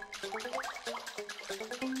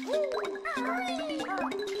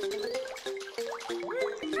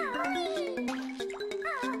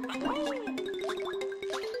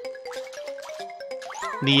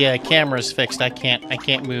 The camera's fixed. I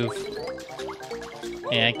can't move.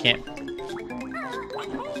 Yeah, I can't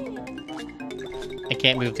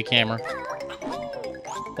move the camera.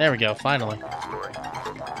 There we go, finally.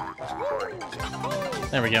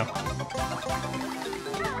 There we go.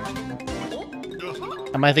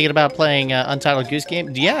 Am I thinking about playing Untitled Goose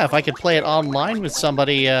Game? Yeah, if I could play it online with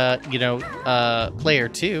somebody, you know, player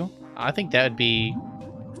 2, I think that would be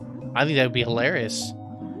hilarious.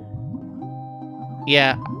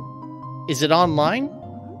 Yeah. Is it online?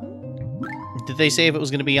 Did they say if it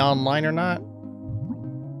was going to be online or not?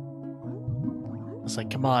 It's like,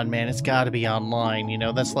 come on, man, it's got to be online. You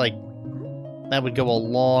know, that's like, that would go a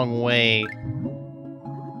long way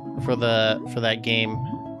for that game.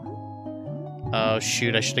 Oh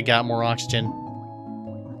shoot, I should have got more oxygen.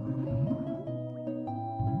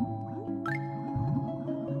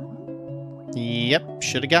 Yep,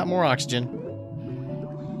 should have got more oxygen.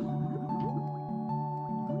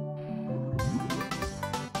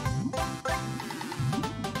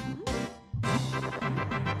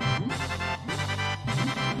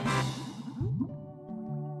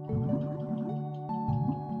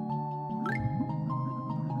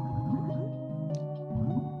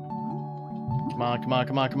 Come on,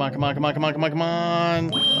 come on, come on, come on, come on, come on, come on, come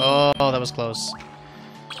on. Oh, that was close.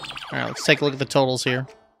 Alright, let's take a look at the totals here.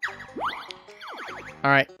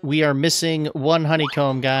 Alright, we are missing one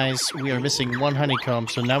honeycomb, guys. We are missing one honeycomb,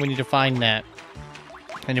 so now we need to find that.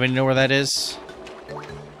 Anybody know where that is?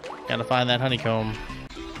 Gotta find that honeycomb.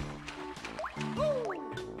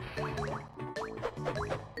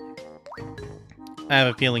 I have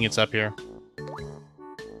a feeling it's up here.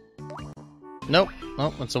 Nope.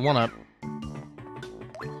 Oh, it's a 1-up.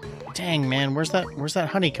 Dang, man, where's that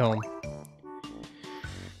honeycomb?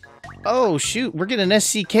 Oh, shoot, we're getting an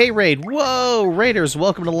SCK raid. Whoa, raiders,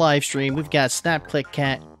 welcome to the live stream. We've got Snap Click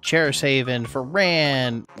Cat, Cherish Haven,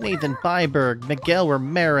 Ferran, Nathan Byberg, Miguel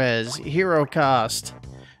Ramirez, Hero Cost,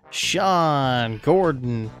 Sean,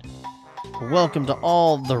 Gordon. Welcome to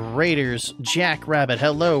all the raiders. Jack Rabbit,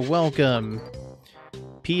 hello, welcome.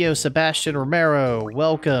 Pio Sebastian Romero,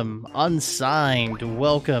 welcome. Unsigned,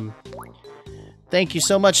 welcome. Thank you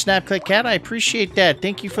so much, Snap Click Cat. I appreciate that.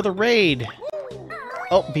 Thank you for the raid.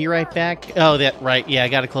 Oh, be right back. Oh, that right. Yeah, I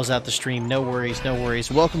got to close out the stream. No worries, no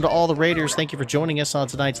worries. Welcome to all the raiders. Thank you for joining us on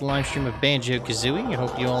tonight's live stream of Banjo Kazooie. I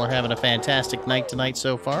hope you all are having a fantastic night tonight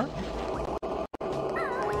so far.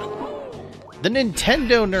 The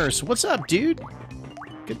Nintendo Nurse. What's up, dude?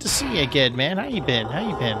 Good to see you again, man. How you been? How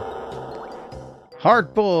you been?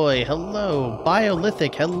 Heart Boy, hello.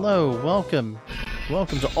 Biolithic, hello. Welcome.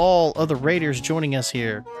 Welcome to all other raiders joining us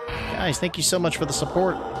here. Guys, thank you so much for the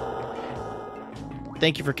support.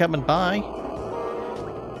 Thank you for coming by.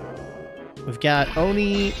 We've got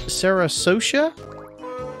Oni Sarasosha.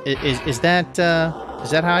 Is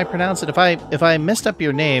that how I pronounce it? If I messed up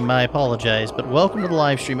your name, I apologize. But welcome to the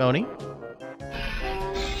live stream, Oni.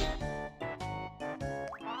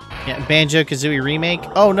 Yeah, Banjo Kazooie remake.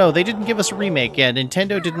 Oh no, they didn't give us a remake. Yeah,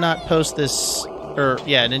 Nintendo did not post this. Or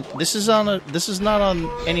yeah, this is not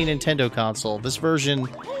on any Nintendo console. This version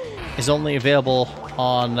is only available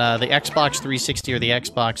on the Xbox 360 or the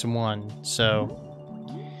Xbox One. So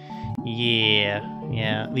yeah.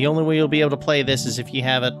 The only way you'll be able to play this is if you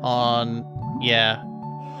have it on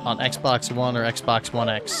Xbox One or Xbox One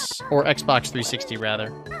X or Xbox 360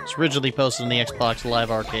 rather. It's originally posted on the Xbox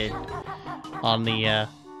Live Arcade on the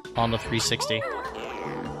 360.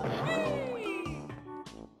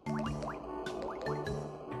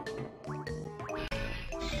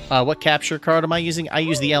 What capture card am I using? I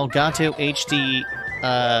use the Elgato HD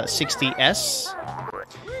 60S.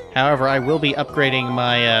 However, I will be upgrading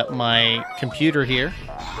my my computer here.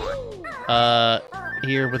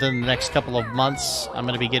 Here within the next couple of months, I'm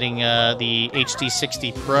going to be getting the HD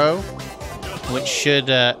 60 Pro, which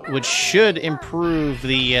should improve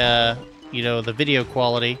the the video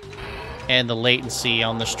quality and the latency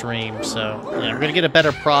on the stream. So yeah, I'm going to get a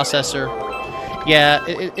better processor. Yeah,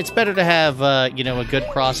 it's better to have, a good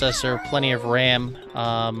processor, plenty of RAM.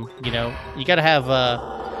 You got to have,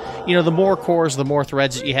 the more cores, the more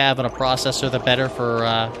threads that you have in a processor, the better for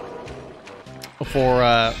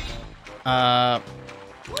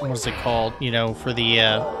what is it called? For the,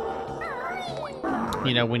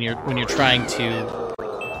 when you're trying to,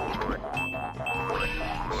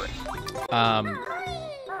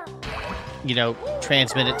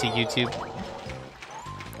 transmit it to YouTube.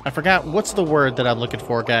 I forgot, what's the word that I'm looking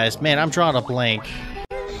for, guys? Man, I'm drawing a blank.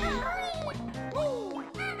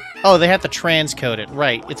 Oh, they have to transcode it.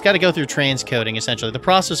 Right. It's got to go through transcoding, essentially. The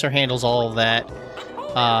processor handles all of that.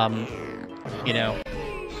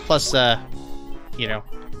 Plus, it'll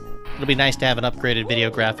be nice to have an upgraded video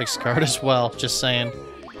graphics card as well, just saying.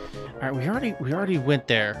 Alright, we already went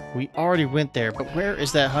there. We already went there, but where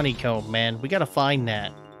is that honeycomb, man? We gotta find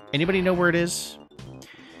that. Anybody know where it is?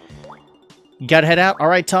 You gotta head out?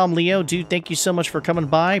 Alright, Tom Leo, dude, thank you so much for coming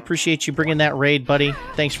by. Appreciate you bringing that raid, buddy.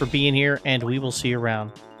 Thanks for being here, and we will see you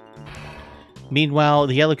around. Meanwhile,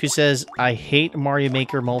 the Yellow Koo says, I hate Mario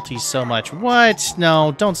Maker multis so much. What?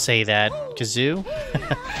 No, don't say that, Kazoo.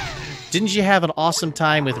 Didn't you have an awesome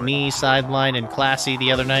time with me, Sideline, and Classy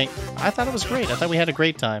the other night? I thought it was great. I thought we had a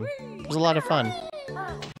great time. was a lot of fun.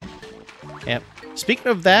 Yep. Speaking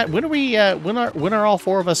of that, when are we? When are all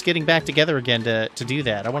four of us getting back together again to do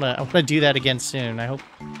that? I wanna do that again soon. I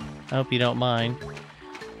hope you don't mind.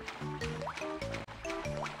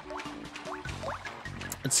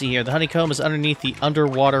 Let's see here. The honeycomb is underneath the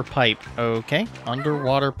underwater pipe. Okay,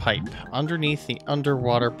 underwater pipe. Underneath the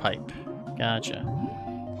underwater pipe. Gotcha.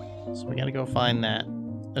 So we gotta go find that.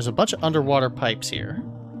 There's a bunch of underwater pipes here.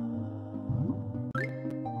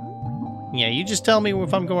 Yeah, you just tell me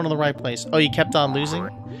if I'm going to the right place. Oh, you kept on losing?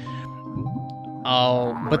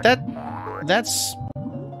 Oh, but that's...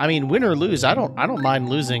 I mean, win or lose, I don't mind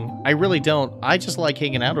losing. I really don't. I just like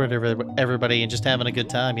hanging out with everybody and just having a good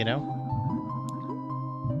time, you know?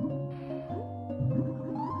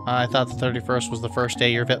 I thought the 31st was the first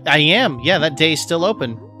day you're available. I am! Yeah, that day is still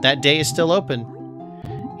open. That day is still open.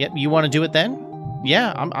 Yep, you want to do it then?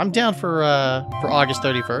 Yeah, I'm down for August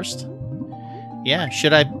 31st. Yeah,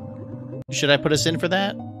 should I put us in for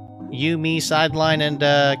that? You, me, Sideline, and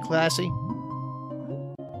Classy?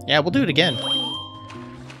 Yeah, we'll do it again.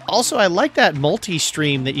 Also, I like that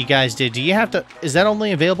multi-stream that you guys did. Do you have to... Is that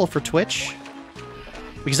only available for Twitch?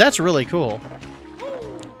 Because that's really cool.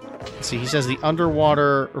 Let's see, he says the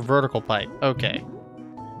underwater vertical pipe. Okay.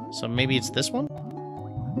 So maybe it's this one?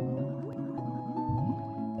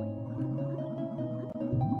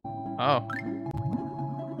 Oh.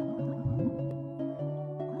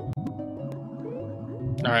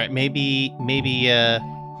 Alright, maybe,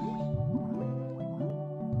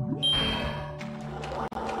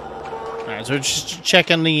 Alright, so we're just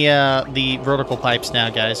checking the vertical pipes now,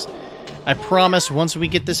 guys. I promise, once we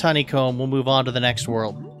get this honeycomb, we'll move on to the next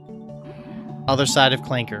world. Other side of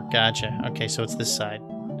Clanker. Gotcha. Okay, so it's this side.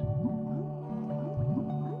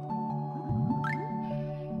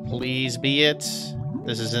 Please be it.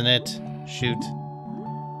 This isn't it. Shoot.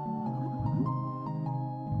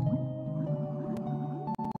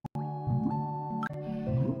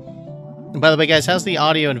 And by the way, guys, how's the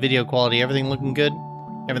audio and video quality? Everything looking good?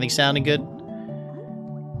 Everything sounding good?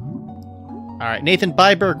 Alright, Nathan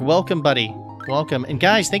Byberg, welcome, buddy. Welcome. And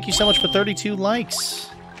guys, thank you so much for 32 likes.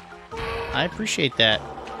 I appreciate that.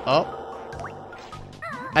 Oh.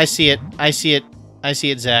 I see it. I see it. I see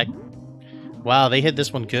it, Zach. Wow, they hit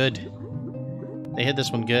this one good. They hit this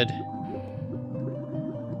one good.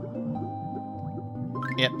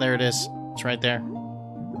 Yep, there it is. It's right there.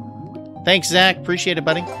 Thanks, Zach. Appreciate it,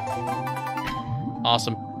 buddy.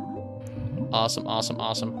 Awesome. Awesome, awesome,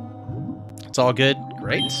 awesome. It's all good.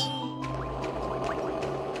 Great.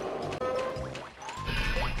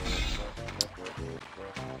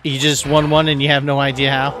 You just won one and you have no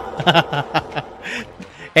idea how?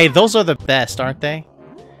 Hey, those are the best, aren't they?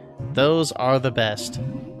 Those are the best.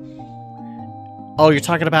 Oh, you're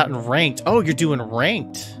talking about in ranked. Oh, you're doing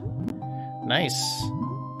ranked. Nice.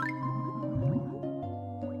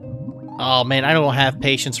 Oh, man, I don't have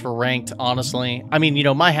patience for ranked, honestly. I mean, you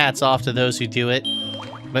know, my hat's off to those who do it.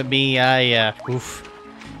 But me, oof.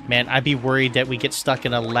 Man, I'd be worried that we get stuck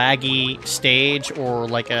in a laggy stage or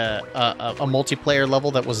like a multiplayer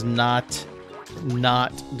level that was not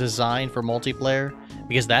designed for multiplayer.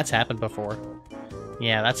 Because that's happened before.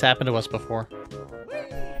 Yeah, that's happened to us before.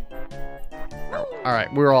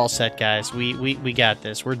 Alright, we're all set, guys. We got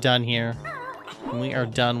this. We're done here. We are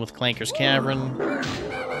done with Clanker's Cavern.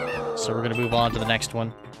 So we're going to move on to the next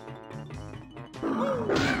one.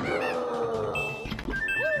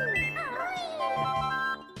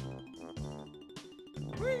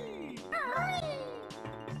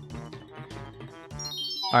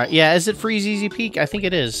 Alright, yeah, is it Freeze Easy Peak? I think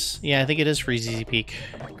it is. Yeah, I think it is Freeze Easy Peak.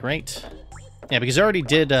 Great. Yeah, because I already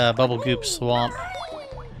did Bubble Goop Swamp.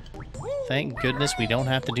 Thank goodness we don't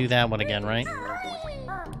have to do that one again, right?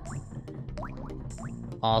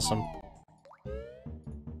 Awesome.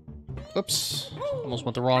 Oops. Almost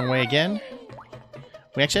went the wrong way again.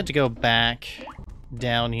 We actually have to go back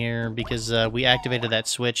down here because we activated that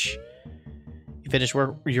switch. You finished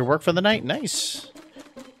your work for the night? Nice.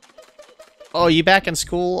 Oh, you back in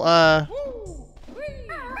school,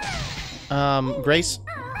 Grace?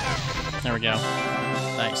 There we go.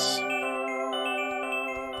 Nice.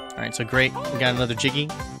 Alright, so great. We got another Jiggy.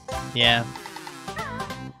 Yeah.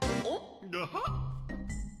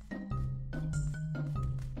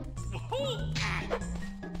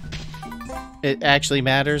 It actually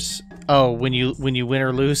matters? Oh, when you win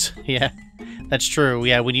or lose? Yeah. That's true.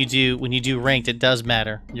 Yeah, when you do ranked, it does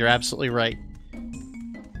matter. You're absolutely right.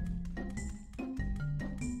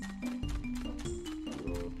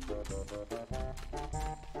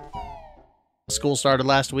 School started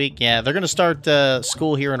last week. Yeah, they're going to start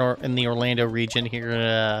school here in the Orlando region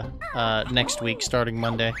here next week, starting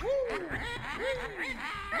Monday.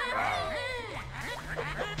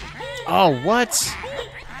 Oh, what?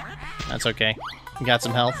 That's okay. We got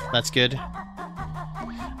some health. That's good.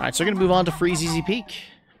 Alright, so we're going to move on to Freeze Easy Peak.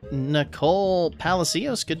 Nicole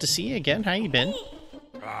Palacios, good to see you again. How you been?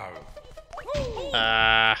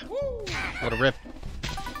 What a rip.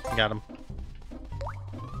 Got him.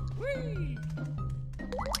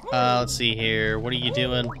 Let's see here. What are you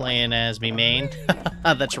doing playing as me main?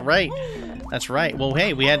 That's right. That's right. Well,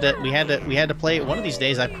 hey, we had to play it one of these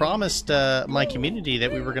days. I promised my community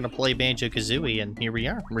that we were going to play Banjo Kazooie, and here we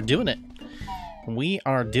are. We're doing it. We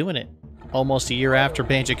are doing it. Almost a year after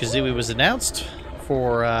Banjo Kazooie was announced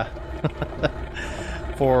for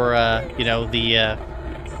you know, the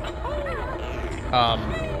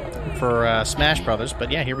for Smash Brothers.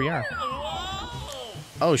 But yeah, here we are.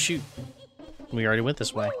 Oh shoot. We already went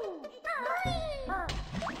this way.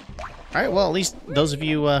 Alright, well, at least those of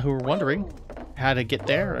you who were wondering how to get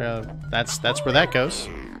there, that's where that goes.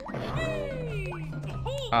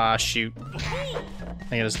 Ah, shoot.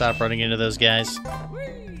 I gotta stop running into those guys.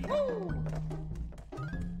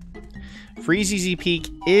 Freeze Easy Peak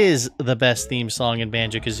is the best theme song in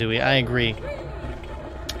Banjo-Kazooie. I agree.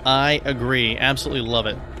 I agree. Absolutely love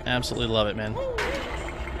it. Absolutely love it, man.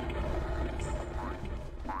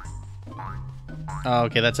 Oh,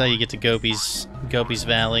 okay, that's how you get to Gopi's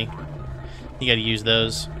Valley. You gotta use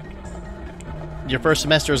those. Your first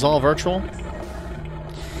semester is all virtual?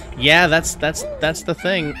 Yeah, that's the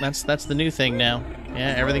thing. That's the new thing now.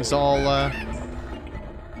 Yeah, everything's all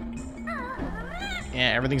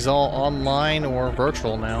yeah, everything's all online or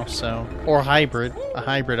virtual now, so, or hybrid, a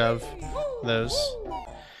hybrid of those.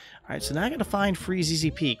 Alright, so now I gotta find Freeze Easy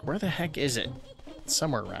Peak. Where the heck is it? It's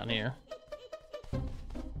somewhere around here.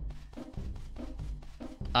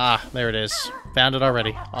 Ah, there it is. Found it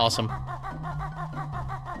already. Awesome.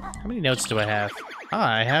 How many notes do I have?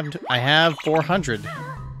 Ah, I have 400.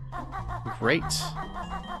 Great.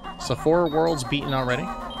 So 4 worlds beaten already.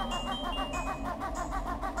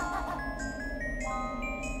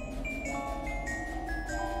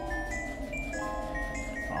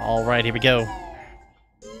 Alright, here we go.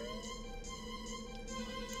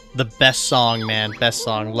 The best song, man. Best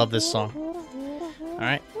song. Love this song.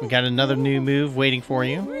 Alright, we got another new move waiting for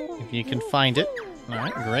you, if you can find it.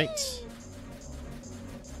 Alright, great.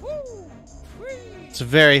 It's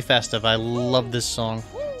very festive. I love this song.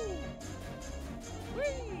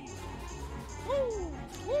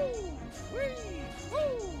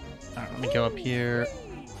 Alright, let me go up here.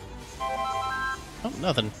 Oh,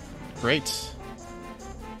 nothing. Great.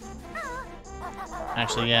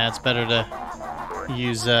 Actually, yeah, it's better to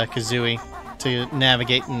use Kazooie to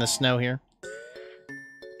navigate in the snow here.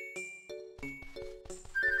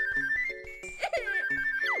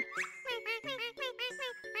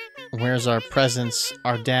 Where's our presents?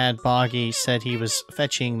 Our dad, Boggy, said he was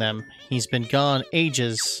fetching them. He's been gone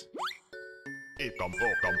ages.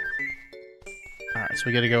 Alright, so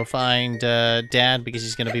we gotta go find Dad because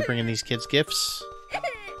he's gonna be bringing these kids gifts.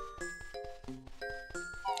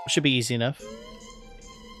 Should be easy enough.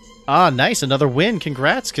 Ah, nice! Another win!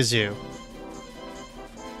 Congrats, Kazoo!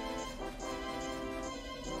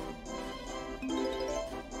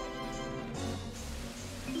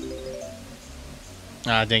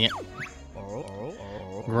 Ah, dang it.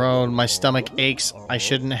 Groan, my stomach aches. I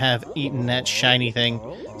shouldn't have eaten that shiny thing.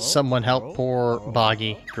 Someone help poor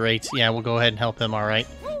Boggy. Great. Yeah, we'll go ahead and help him, alright.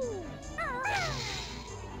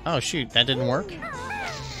 Oh, shoot. That didn't work?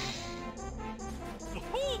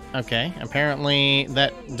 Okay. Apparently,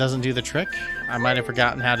 that doesn't do the trick. I might have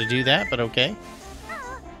forgotten how to do that, but okay.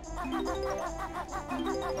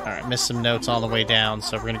 Alright, missed some notes all the way down,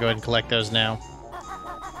 so we're gonna go ahead and collect those now.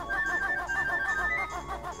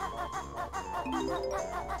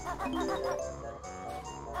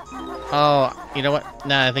 Oh, you know what?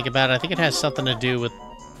 Now I think about it, I think it has something to do with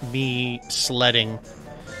me sledding,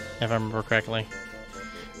 if I remember correctly.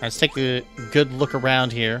 Right, let's take a good look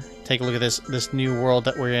around here. Take a look at this new world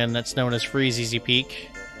that we're in that's known as Freeze Easy Peak.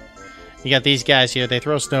 You got these guys here. They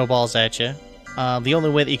throw snowballs at you. The only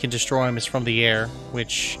way that you can destroy them is from the air,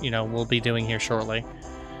 which, you know, we'll be doing here shortly.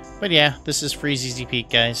 But yeah, this is Freeze Easy Peak,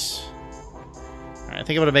 guys. Alright, I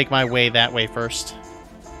think I'm going to make my way that way first.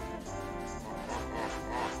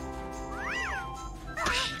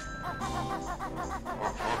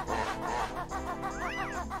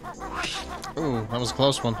 Ooh, that was a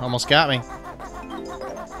close one. Almost got me.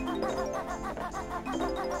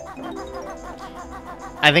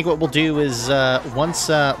 I think what we'll do is once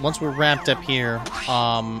we're wrapped up here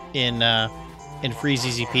in Freeze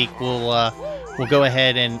Easy Peak, we'll go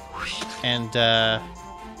ahead and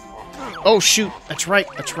oh shoot, that's right,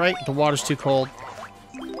 the water's too cold.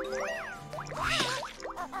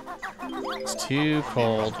 It's too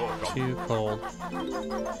cold. Too cold.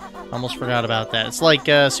 Almost forgot about that. It's like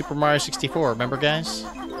Super Mario 64. Remember, guys?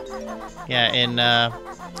 Yeah, in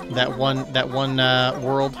that one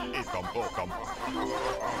world.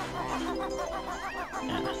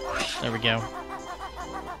 Yeah, there we go.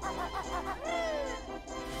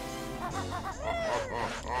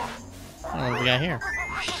 What do we got here?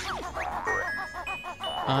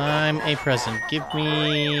 I'm a present. Give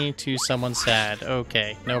me to someone sad.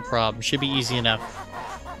 Okay, no problem. Should be easy enough.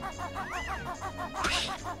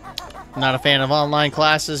 Not a fan of online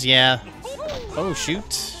classes? Yeah. Oh,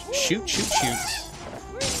 shoot. Shoot, shoot, shoot.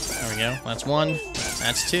 There we go. That's one.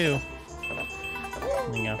 That's two. There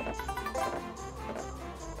we go.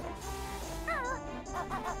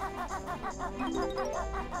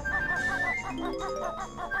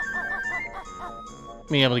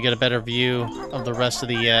 Being able to get a better view of the rest of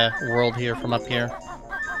the world here from up here.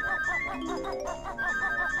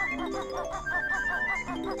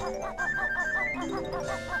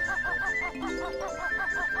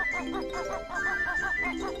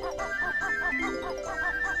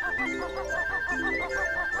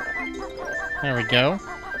 There we go.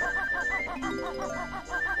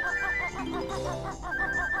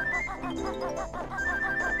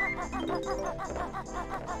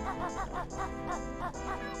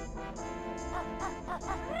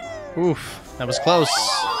 Oof, that was close.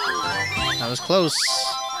 That was close.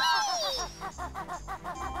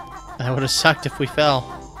 That would have sucked if we fell.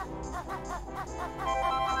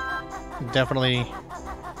 Definitely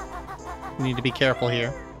need to be careful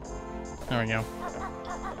here. There we go.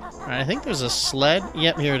 Alright, I think there's a sled.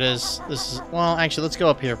 Yep, here it is. This is... Well, actually, let's go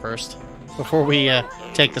up here first. Before we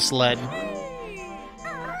take the sled.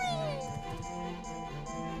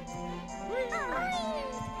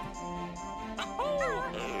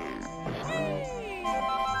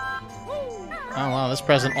 Oh, wow, this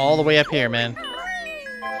present all the way up here, man.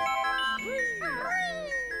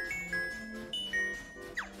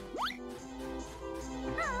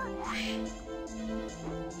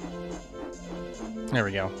 There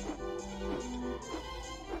we go.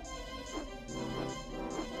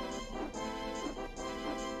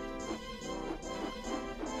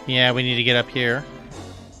 Yeah, we need to get up here.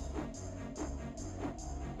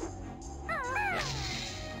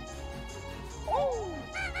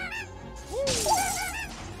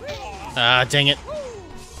 Ah, dang it.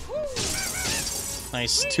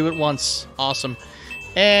 Nice. Two at once. Awesome.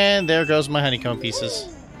 And there goes my honeycomb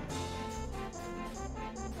pieces.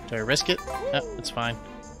 Do I risk it? Oh, it's fine.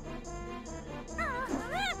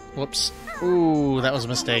 Whoops. Ooh, that was a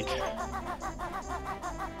mistake.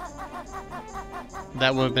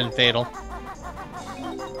 That would have been fatal.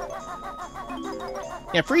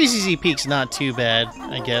 Yeah, Freezy Peak's not too bad,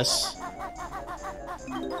 I guess.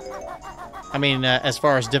 I mean, as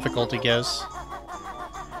far as difficulty goes.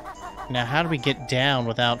 Now, how do we get down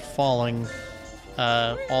without falling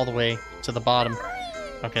all the way to the bottom?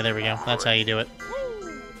 Okay, there we go. That's how you do it.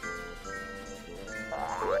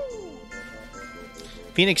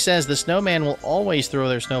 Phoenix says, the snowman will always throw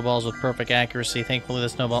their snowballs with perfect accuracy. Thankfully, the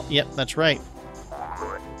snowball... Yep, that's right.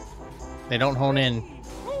 They don't hone in.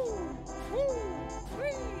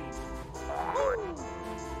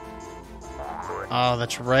 Oh,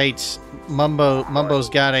 that's right. Mumbo's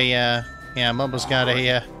got a, yeah, Mumbo's got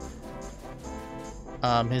a,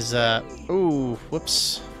 his, ooh,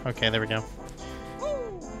 whoops. Okay, there we go.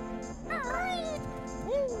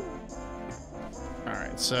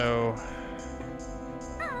 Alright, so...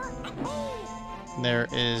 There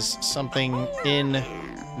is something in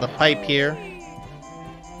the pipe here.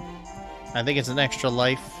 I think it's an extra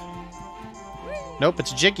life. Nope,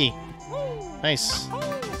 it's a Jiggy. Nice.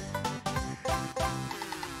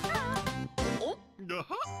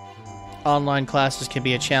 Online classes can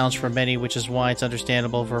be a challenge for many, which is why it's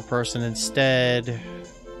understandable for a person instead.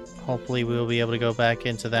 Hopefully we'll be able to go back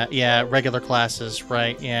into that. Yeah, regular classes,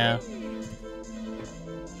 right, yeah.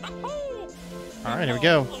 Alright, here we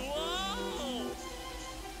go.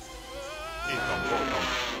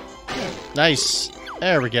 Nice.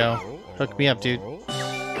 There we go. Hook me up, dude.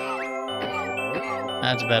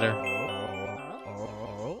 That's better.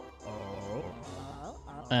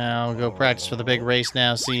 I'll go practice for the big race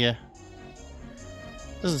now. See ya.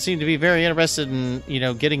 Doesn't seem to be very interested in, you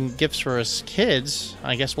know, getting gifts for his kids.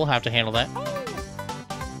 I guess we'll have to handle that.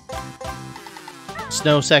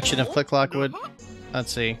 Snow section of Click Clockwood.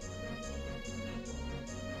 Let's see.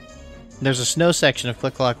 There's a snow section of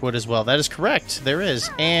Click Clockwood as well. That is correct. There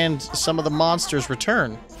is. And some of the monsters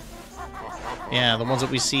return. Yeah, the ones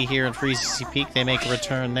that we see here in Freezy Peak, they make a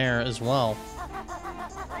return there as well.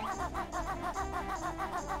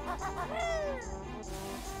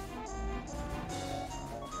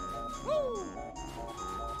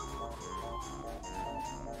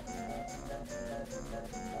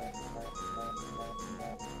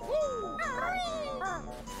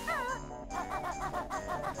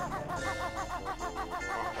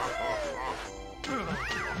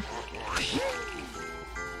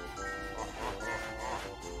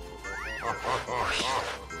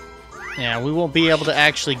 Yeah, we won't be able to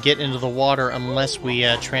actually get into the water unless we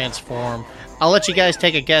transform. I'll let you guys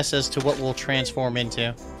take a guess as to what we'll transform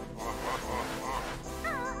into.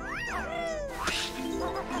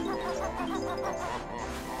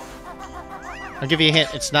 I'll give you a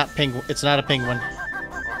hint. It's not penguin. It's not a penguin.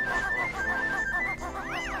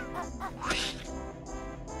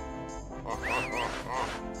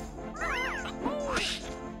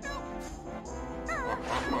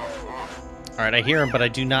 All right, I hear him, but I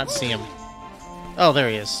do not see him. Oh, there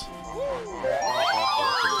he is. All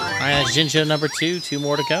right, that's Jinja number 2. 2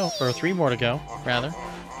 more to go, or 3 more to go, rather.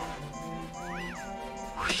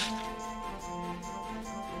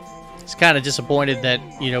 It's kind of disappointed that,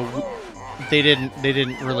 you know, they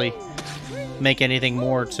didn't really make anything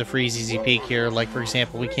more to freeze Easy Peak here. Like, for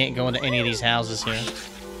example, we can't go into any of these houses here.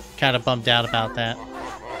 Kind of bummed out about that.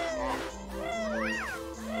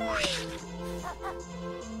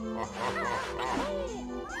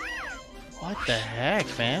 What the heck,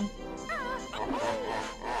 man?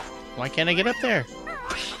 Why can't I get up there?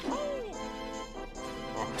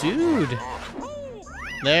 Dude!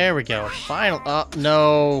 There we go. Final. Oh,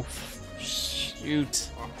 no. Shoot.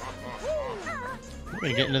 We're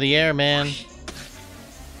gonna get into the air, man.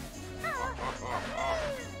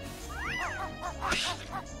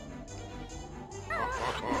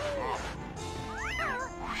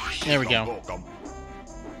 There we go.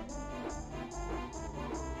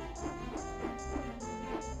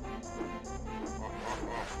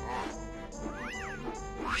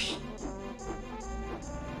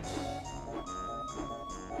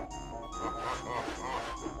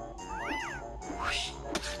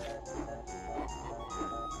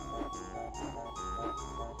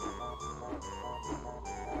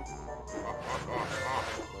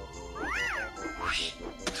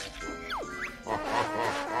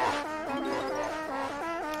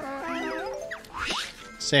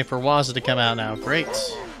 Safe for Wazza to come out now. Great.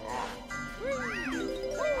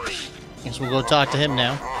 Guess we'll go talk to him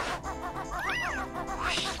now.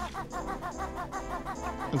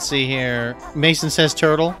 Let's see here. Mason says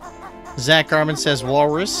turtle. Zach Garman says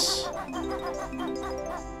walrus.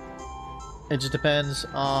 It just depends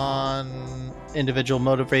on individual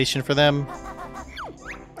motivation for them.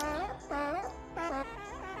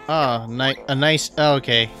 Ah, a nice. Oh,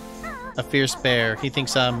 okay. A fierce bear. He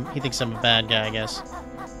thinks I'm a bad guy, I guess.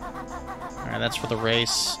 Alright, that's for the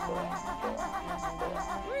race.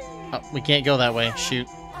 Oh, we can't go that way. Shoot.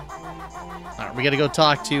 Alright, we gotta go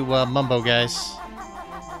talk to Mumbo, guys.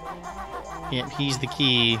 Yep, he's the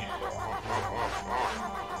key.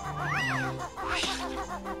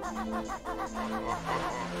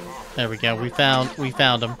 There we go. We found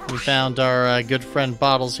him. We found our good friend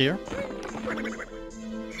Bottles here.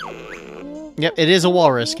 Yep, it is a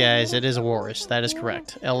walrus, guys. It is a walrus. That is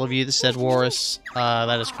correct. All of you that said walrus,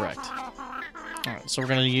 that is correct. Alright, so we're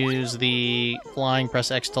going to use the flying. Press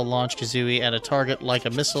X to launch Kazooie at a target like a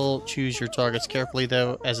missile. Choose your targets carefully,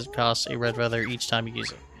 though, as it costs a red feather each time you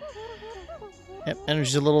use it. Yep,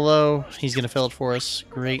 energy's a little low. He's going to fill it for us.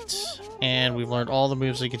 Great. And we've learned all the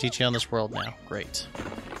moves we can teach you on this world now. Great.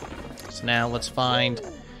 So now let's find...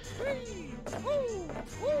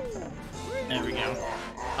 There we go.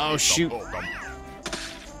 Oh, shoot. Well,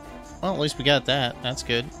 at least we got that. That's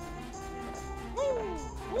good.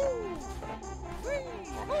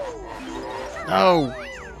 No!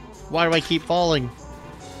 Why do I keep falling?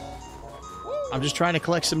 I'm just trying to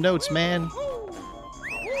collect some notes, man.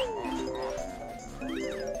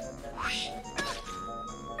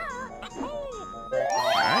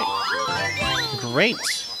 Alright. Great.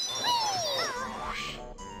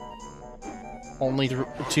 Only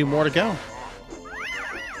 2 more to go.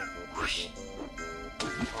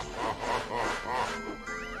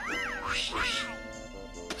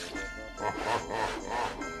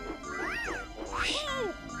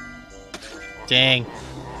 Dang.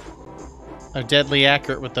 I'm deadly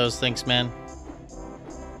accurate with those things, man.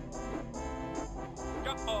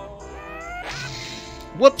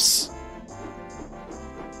 Whoops!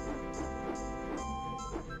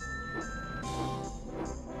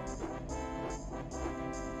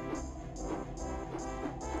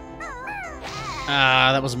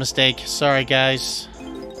 Ah, that was a mistake. Sorry, guys.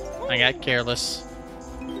 I got careless.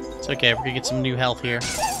 It's okay, we're gonna get some new health here.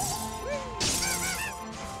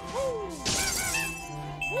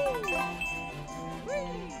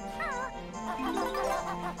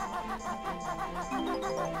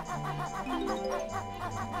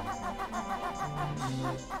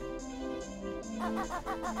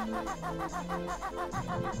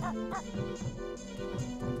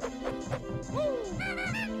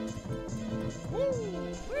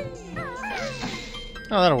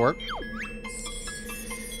 Oh, that'll work.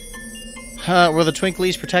 where the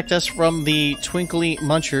Twinklies protect us from the Twinkly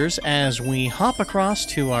Munchers as we hop across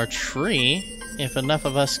to our tree. If enough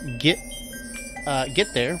of us get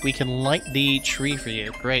there, we can light the tree for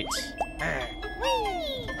you. Great.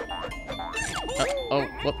 Oh,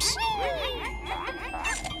 whoops.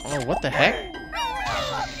 Oh, what the heck?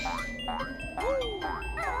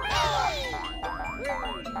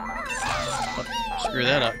 Oh, screw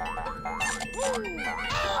that up.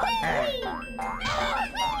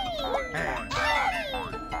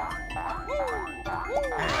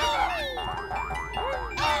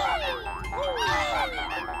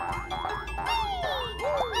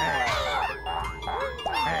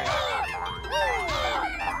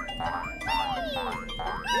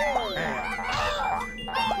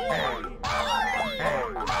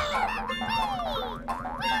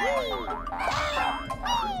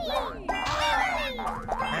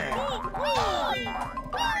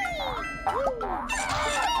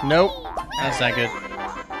 Nope. That's not good.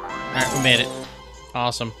 Alright, we made it.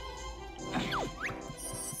 Awesome.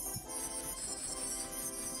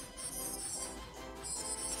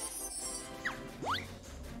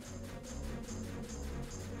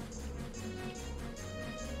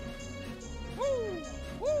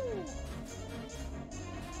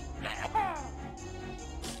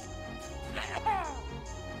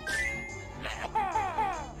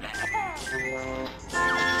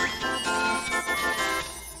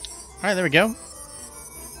 Alright, there we go.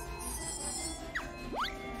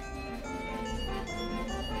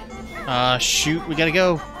 Shoot, we gotta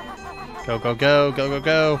go. Go, go, go, go, go,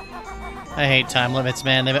 go. I hate time limits,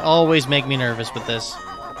 man. They always make me nervous with this.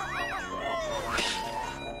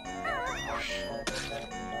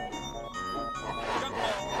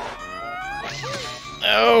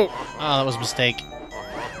 Oh! Oh, that was a mistake.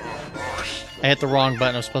 I hit the wrong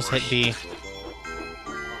button. I was supposed to hit B.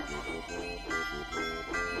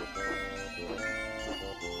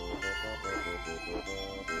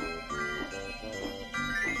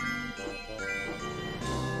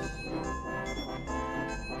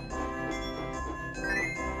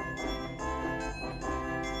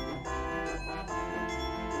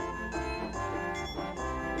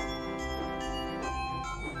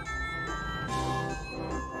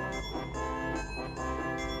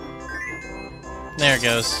 There it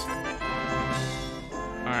goes.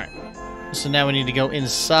 Alright. So now we need to go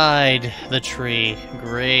inside the tree.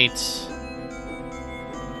 Great.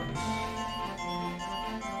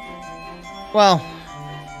 Well,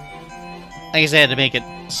 I guess I had to make it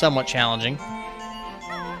somewhat challenging.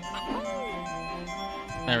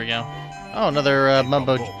 There we go. Oh, another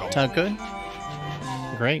Mumbo Tunkud.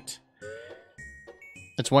 Great.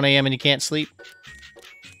 It's 1 AM and you can't sleep.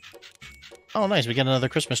 Oh, nice. We got another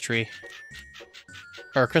Christmas tree.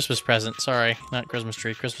 Or Christmas present, sorry. Not Christmas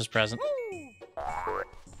tree, Christmas present.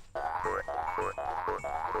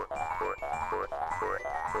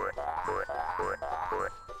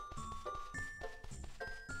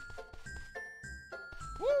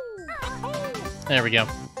 There we go.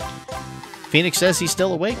 Phoenix says he's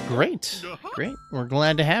still awake. Great. Great. We're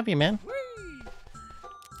glad to have you, man.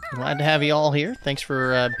 Glad to have you all here. Thanks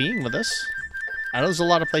for being with us. I know there's a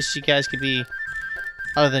lot of places you guys could be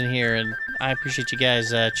other than here, and I appreciate you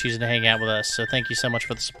guys choosing to hang out with us, so thank you so much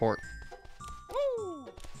for the support.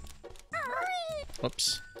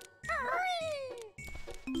 Whoops.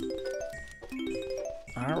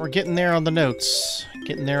 Alright, we're getting there on the notes.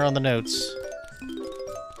 Getting there on the notes.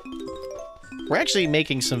 We're actually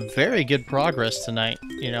making some very good progress tonight.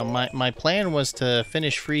 You know, my plan was to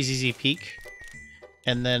finish Freezeezy Peak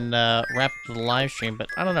and then wrap up the live stream, but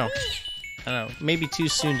I don't know. I don't know. Maybe too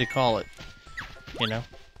soon to call it. You know?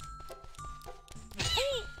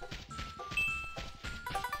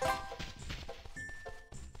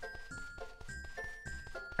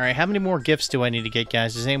 Alright, how many more gifts do I need to get,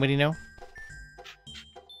 guys? Does anybody know?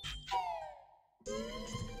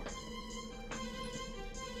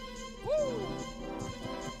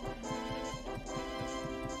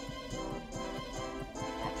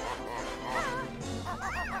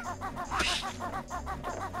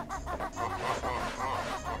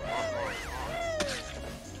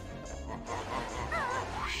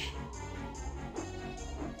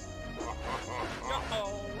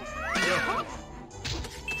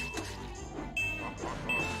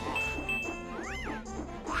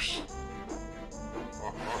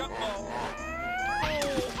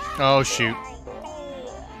 Oh, shoot.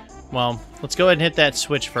 Well, let's go ahead and hit that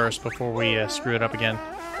switch first before we screw it up again.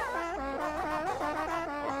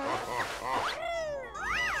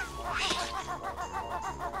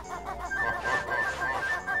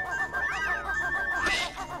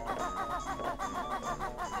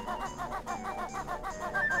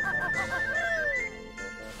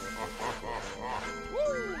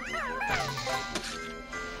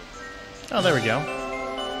 Oh, there we go.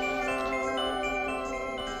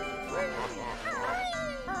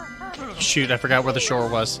 Shoot, I forgot where the shore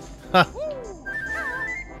was. Huh.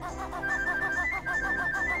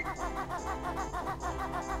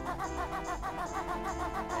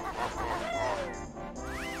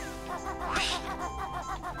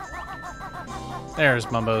 There's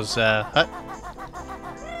Mumbo's hut.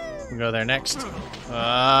 We'll go there next.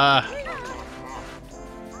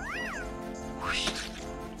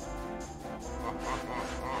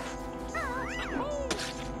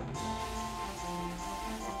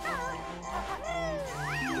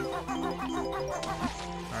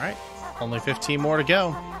 Alright, only 15 more to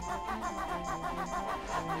go.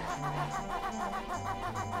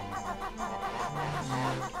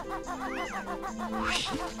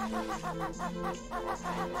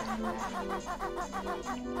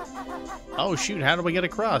 Oh shoot, how do we get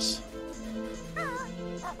across?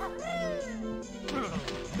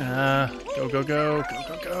 Go, go, go, go,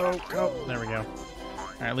 go, go, go. There we go.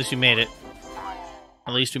 Alright, at least we made it.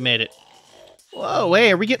 At least we made it. Whoa,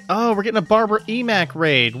 wait, we're getting a Barbara Emac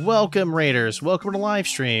raid. Welcome, raiders. Welcome to the live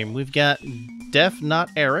stream. We've got Def Not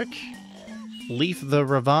Eric, Leaf the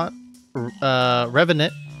Revenant,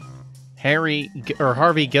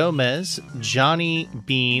 Harvey Gomez, Johnny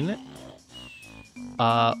Bean.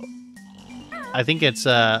 I think it's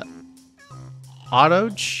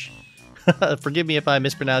Autoge. Forgive me if I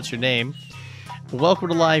mispronounce your name. Welcome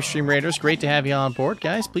to live stream raiders. Great to have you on board,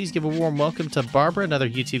 guys. Please give a warm welcome to Barbara, another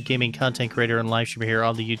YouTube gaming content creator and live streamer here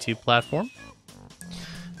on the YouTube platform.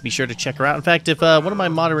 Be sure to check her out. In fact, if one of my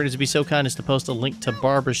moderators would be so kind as to post a link to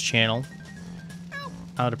Barbara's channel,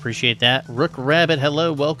 I would appreciate that. Rook Rabbit,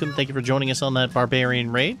 hello, welcome. Thank you for joining us on that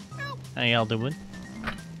barbarian raid. How y'all doing?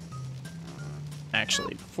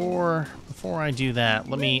 Actually, before I do that,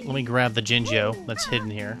 let me grab the Jinjo that's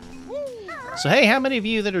hidden here. So hey, how many of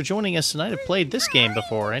you that are joining us tonight have played this game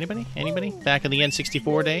before? Anybody? Anybody? Back in the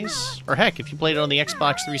N64 days? Or heck, if you played it on the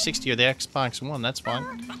Xbox 360 or the Xbox One, that's fine.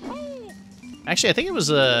 Actually, I think it was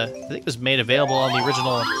made available on the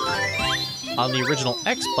original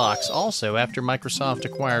Xbox also after Microsoft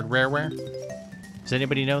acquired Rareware. Does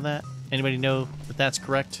anybody know that? Anybody know that that's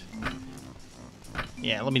correct?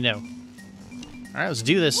 Yeah, let me know. All right, let's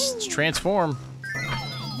do this. Let's transform.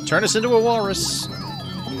 Turn us into a walrus.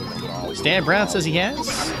 Stan Brown says he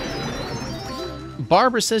has.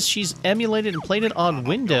 Barbara says she's emulated and played it on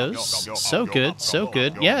Windows. So good, so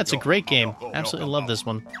good. Yeah, it's a great game. Absolutely love this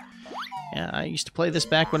one. Yeah, I used to play this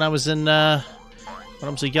back when I was in, when I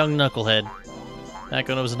was a young knucklehead. Back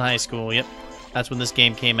when I was in high school, yep. That's when this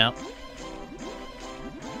game came out.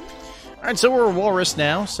 Alright, so we're a walrus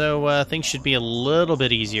now, so things should be a little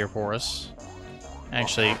bit easier for us.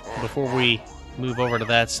 Actually, before we move over to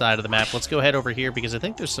that side of the map, let's go ahead over here because I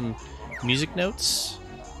think there's some music notes.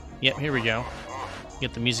 Yep, here we go.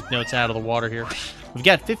 Get the music notes out of the water here. We've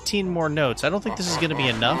got 15 more notes. I don't think this is going to be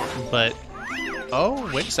enough, but... Oh,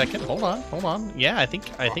 wait a second. Hold on, hold on. Yeah, I think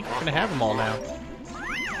we're going to have them all now.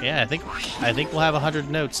 Yeah, I think we'll have 100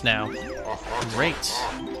 notes now. Great.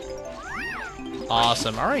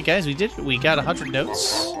 Awesome. All right, guys, we did it. We got 100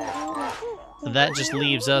 notes. That just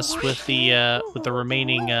leaves us with the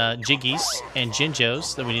remaining Jiggies and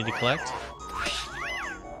Jinjos that we need to collect.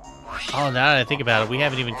 Oh, now that I think about it, we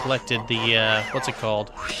haven't even collected the what's it called?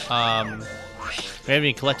 We haven't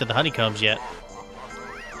even collected the honeycombs yet.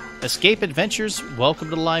 Escape Adventures, welcome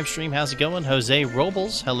to the live stream. How's it going? Jose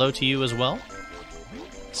Robles, hello to you as well.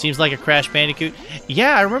 Seems like a Crash Bandicoot.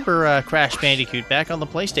 Yeah, I remember Crash Bandicoot back on the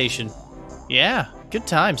PlayStation. Yeah, good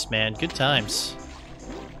times, man. Good times.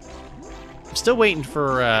 I'm still waiting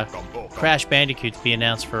for Crash Bandicoot to be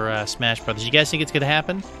announced for Smash Brothers. You guys think it's going to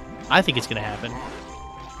happen? I think it's going to happen.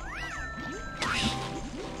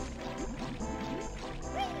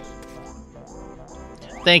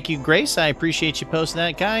 Thank you, Grace. I appreciate you posting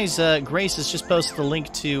that. Guys, Grace has just posted a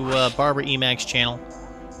link to Barbara Emac's channel.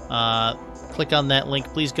 Click on that link.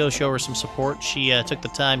 Please go show her some support. She took the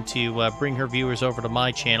time to bring her viewers over to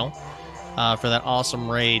my channel for that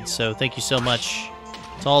awesome raid. So thank you so much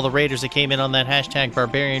to all the raiders that came in on that hashtag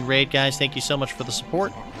Barbarian raid, guys. Thank you so much for the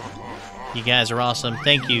support. You guys are awesome.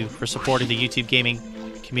 Thank you for supporting the YouTube gaming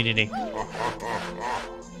community.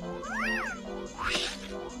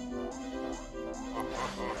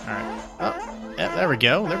 Alright. Oh, yeah, there we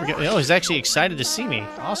go. There we go. Oh, he's actually excited to see me.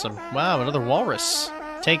 Awesome. Wow, another walrus.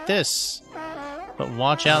 Take this. But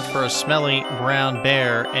watch out for a smelly brown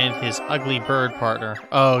bear and his ugly bird partner.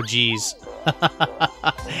 Oh, jeez.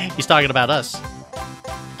 He's talking about us.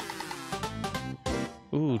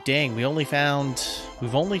 Ooh, dang, we've only found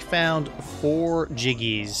 4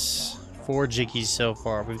 Jiggies. 4 Jiggies so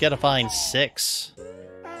far. We've got to find 6.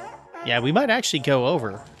 Yeah, we might actually go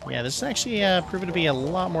over. Yeah, this is actually proven to be a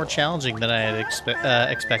lot more challenging than I had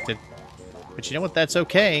expected. But you know what? That's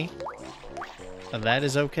okay. That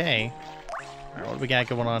is okay. Alright, what do we got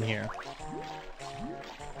going on here?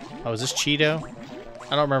 Oh, is this Cheeto?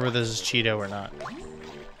 I don't remember if this is Cheeto or not.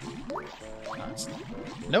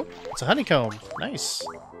 Nope, it's a honeycomb. Nice.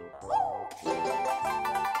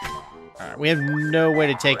 Alright, we have no way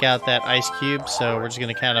to take out that ice cube, so we're just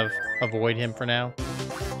going to kind of avoid him for now.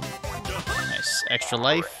 Nice. Extra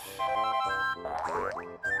life.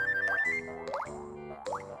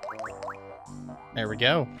 There we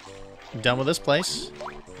go. Done with this place.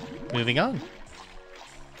 Moving on.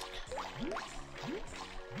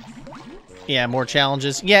 Yeah, more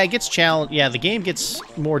challenges. Yeah, it gets challenge. Yeah, the game gets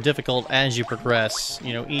more difficult as you progress.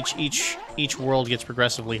 You know, each world gets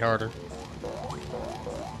progressively harder.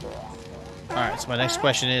 All right. So my next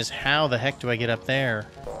question is, how the heck do I get up there?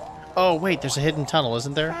 Oh wait, there's a hidden tunnel,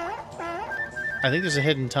 isn't there? I think there's a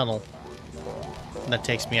hidden tunnel that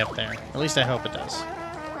takes me up there. At least I hope it does.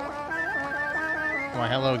 Why,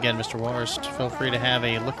 hello again, Mr. Walrus. Feel free to have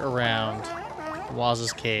a look around.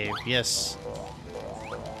 Waz's Cave. Yes.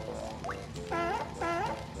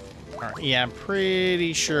 Alright, yeah, I'm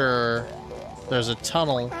pretty sure there's a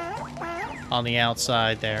tunnel on the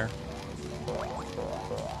outside there.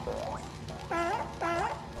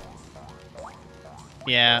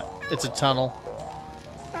 Yeah, it's a tunnel.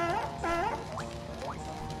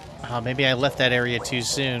 Maybe I left that area too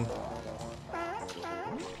soon.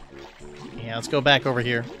 Yeah, let's go back over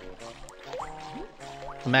here.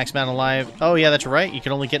 The max amount of life. Oh, yeah, that's right. You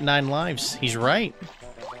can only get 9 lives. He's right.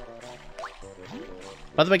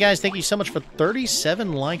 By the way, guys, thank you so much for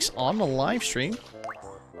 37 likes on the live stream.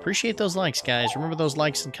 Appreciate those likes, guys. Remember, those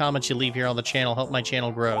likes and comments you leave here on the channel help my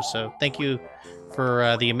channel grow. So thank you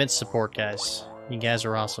for the immense support, guys. You guys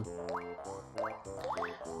are awesome.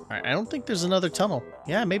 Alright, I don't think there's another tunnel.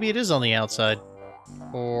 Yeah, maybe it is on the outside.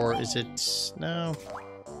 Or is it... No.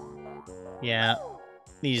 Yeah.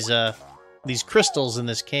 These crystals in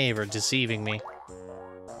this cave are deceiving me.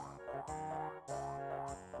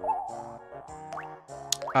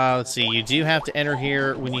 Let's see. You do have to enter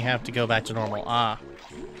here when you have to go back to normal. Ah.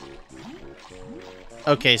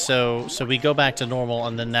 Okay, so we go back to normal,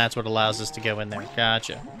 and then that's what allows us to go in there.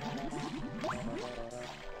 Gotcha.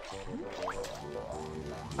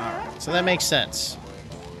 Alright, so that makes sense.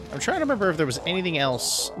 I'm trying to remember if there was anything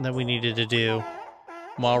else that we needed to do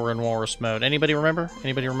while we're in Walrus mode. Anybody remember?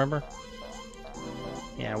 Anybody remember?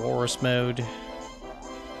 Yeah, Walrus mode.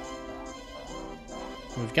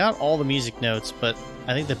 We've got all the music notes, but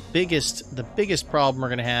I think the biggest problem we're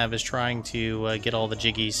gonna have is trying to get all the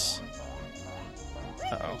jiggies.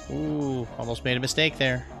 Uh-oh. Ooh, almost made a mistake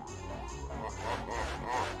there.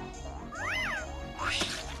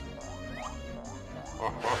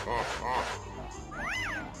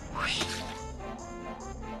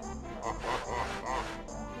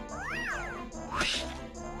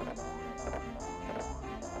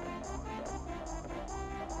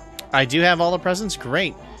 I do have all the presents?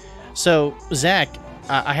 Great. So, Zach,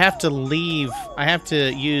 I have to leave. I have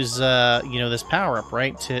to use, you know, this power-up,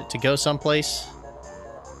 right? To go someplace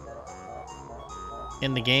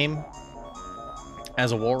in the game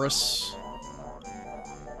as a walrus.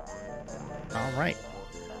 All right.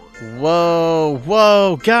 Whoa,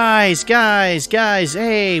 whoa, guys.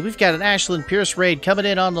 Hey, we've got an Ashland Pierce raid coming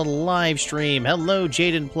in on the live stream. Hello,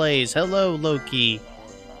 Jaden Plays. Hello, Loki.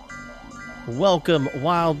 Welcome,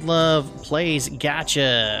 Wild Love Plays.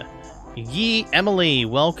 Gotcha. Yee Emily,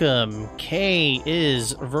 welcome. K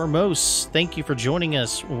is Vermos. Thank you for joining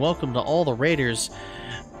us. Welcome to all the raiders.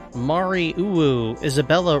 Mari Uwu,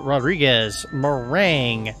 Isabella Rodriguez,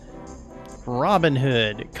 Meringue, Robin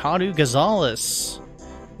Hood, Kanu Gonzalez,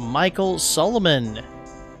 Michael Solomon,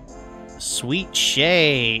 Sweet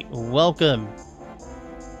Shay, welcome.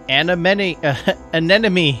 Anemone,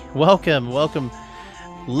 welcome.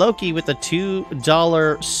 Loki with the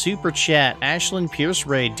 $2 super chat. Ashland Pierce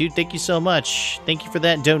raid. Dude, thank you so much. Thank you for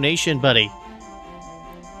that donation, buddy.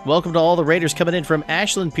 Welcome to all the raiders coming in from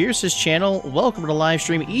Ashland Pierce's channel. Welcome to the live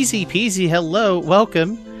stream. Easy peasy, hello,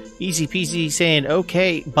 welcome. Easy peasy saying,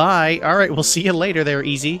 okay, bye. All right, we'll see you later there,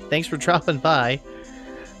 Easy. Thanks for dropping by.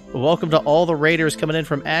 Welcome to all the raiders coming in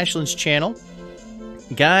from Ashland's channel.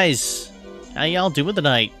 Guys, how y'all doing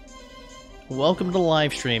tonight? Welcome to the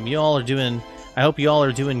live stream. Y'all are doing... I hope you all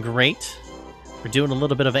are doing great. We're doing a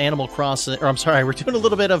little bit of Animal Crossing, or I'm sorry, we're doing a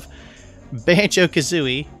little bit of Banjo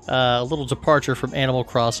Kazooie. A little departure from Animal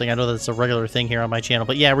Crossing. I know that's a regular thing here on my channel,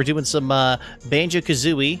 but yeah, we're doing some Banjo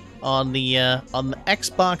Kazooie on the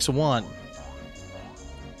Xbox One.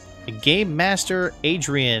 Game Master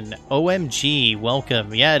Adrian, OMG,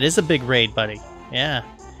 welcome. Yeah, it is a big raid, buddy. Yeah.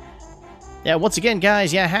 Yeah, once again,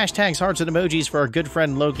 guys, yeah, hashtags, hearts, and emojis for our good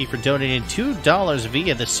friend Loki for donating $2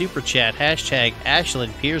 via the Super Chat. Hashtag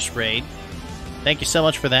Ashland Pierce Raid. Thank you so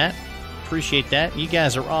much for that. Appreciate that. You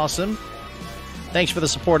guys are awesome. Thanks for the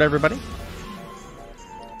support, everybody.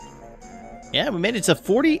 Yeah, we made it to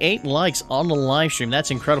 48 likes on the live stream.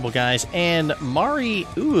 That's incredible, guys. And Mari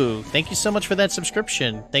Uwu, thank you so much for that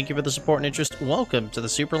subscription. Thank you for the support and interest. Welcome to the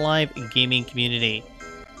Super Live gaming community.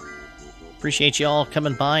 Appreciate you all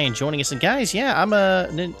coming by and joining us. And guys, yeah, I'm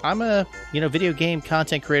a video game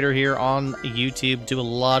content creator here on YouTube. Do a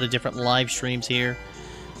lot of different live streams here.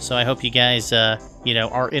 So I hope you guys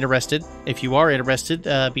are interested. If you are interested,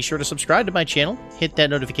 be sure to subscribe to my channel. Hit that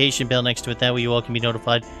notification bell next to it. That way you all can be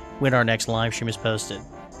notified when our next live stream is posted.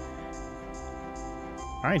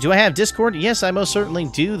 All right, do I have Discord? Yes, I most certainly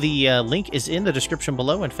do. The link is in the description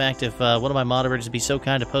below. In fact, if one of my moderators would be so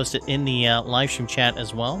kind to post it in the live stream chat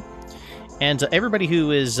as well. And everybody who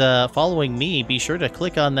is following me, be sure to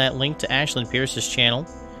click on that link to Ashlyn Pierce's channel.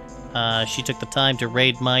 She took the time to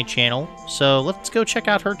raid my channel, so let's go check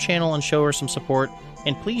out her channel and show her some support.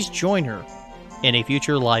 And please join her in a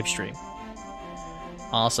future live stream.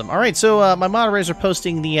 Awesome. All right, so my moderators are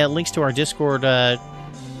posting the links to our Discord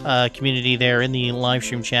community there in the live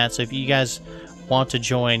stream chat. So if you guys want to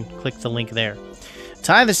join, click the link there.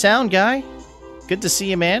 Ty the Sound Guy, good to see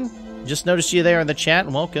you, man. Just noticed you there in the chat,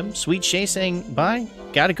 and welcome. Sweet Shay saying, bye.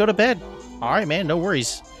 Gotta go to bed. All right, man, no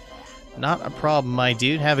worries. Not a problem, my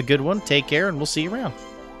dude. Have a good one. Take care, and we'll see you around.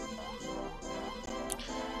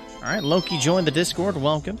 All right, Loki joined the Discord.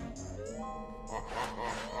 Welcome.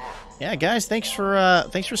 Yeah, guys, thanks for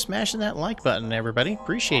smashing that like button, everybody.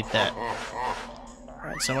 Appreciate that. All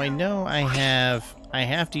right, so I know I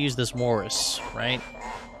have to use this Walrus, right?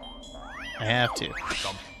 I have to.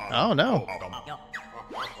 Oh no.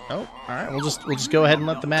 Oh, all right. We'll just go ahead and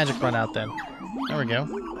let the magic run out then. There we go.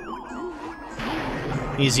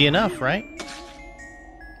 Easy enough, right?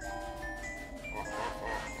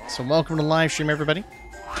 So welcome to the live stream, everybody.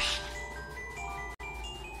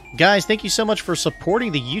 Guys, thank you so much for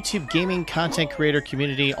supporting the YouTube gaming content creator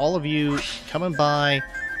community. All of you coming by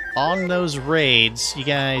on those raids. You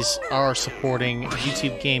guys are supporting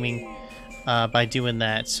YouTube gaming by doing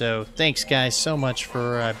that. So thanks, guys, so much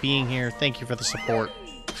for being here. Thank you for the support.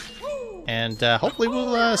 And hopefully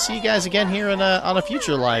we'll see you guys again here on a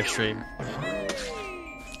future live stream.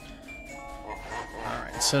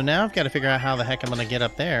 Alright, so now I've got to figure out how the heck I'm going to get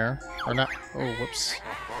up there. Or not. Oh, whoops.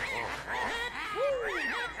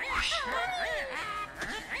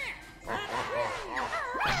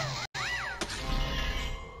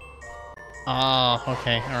 Oh,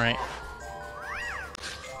 okay, alright.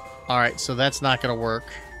 Alright, so that's not going to work.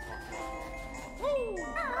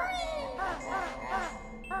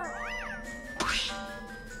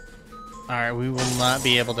 Alright, we will not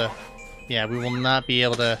be able to... Yeah, we will not be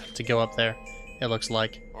able to go up there, it looks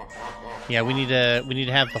like. Yeah, we need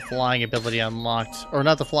to have the flying ability unlocked. Or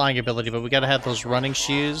not the flying ability, but we gotta have those running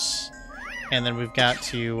shoes. And then we've got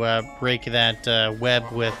to break that web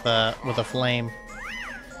with a flame.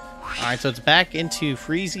 Alright, so it's back into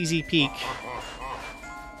Freeze Easy Peak.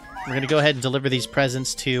 We're gonna go ahead and deliver these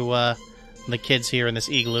presents to the kids here in this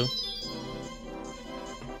igloo.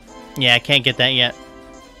 Yeah, I can't get that yet.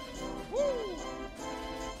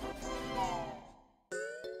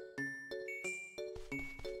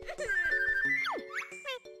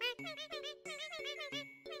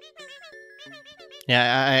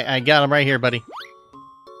 Yeah, I got him right here, buddy.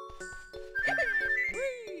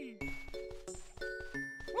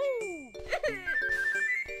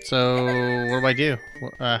 So, what do I do?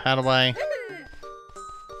 How do I...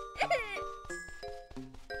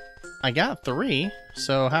 I got 3,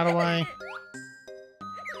 so how do I...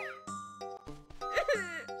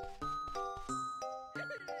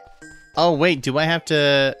 Oh, wait, do I have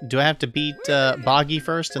to beat Boggy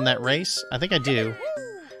first in that race? I think I do.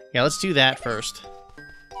 Yeah, let's do that first.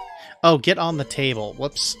 Oh, get on the table.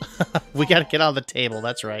 Whoops. We gotta get on the table,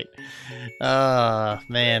 that's right.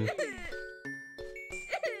 Man.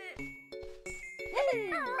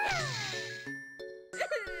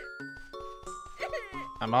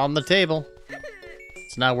 I'm on the table.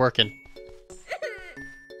 It's not working.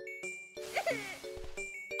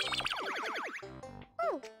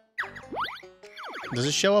 Does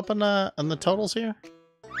it show up on the totals here?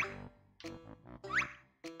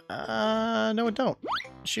 No it don't.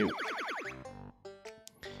 Shoot.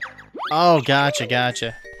 Oh,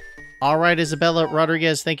 gotcha. Alright, Isabella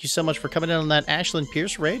Rodriguez, thank you so much for coming in on that Ashlyn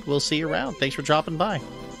Pierce raid. We'll see you around. Thanks for dropping by.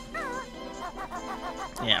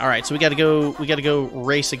 Yeah, alright, so we gotta go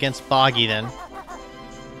race against Boggy then.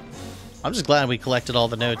 I'm just glad we collected all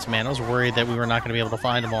the notes, man. I was worried that we were not gonna be able to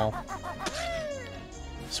find them all.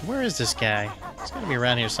 So where is this guy? He's gotta be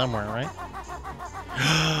around here somewhere, right?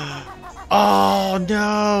 Oh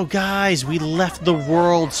no, guys, we left the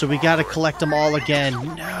world, so we gotta collect them all again.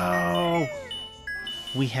 No!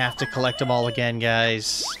 We have to collect them all again,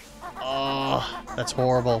 guys. Oh, that's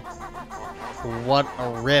horrible. What a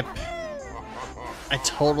rip. I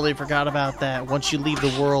totally forgot about that. Once you leave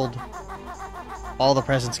the world, all the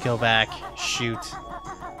presents go back. Shoot.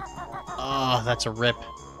 Oh, that's a rip.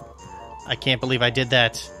 I can't believe I did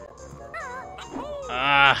that.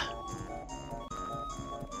 Ah.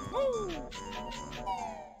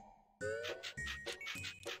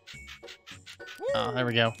 Oh, there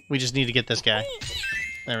we go. We just need to get this guy.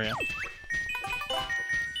 There we go.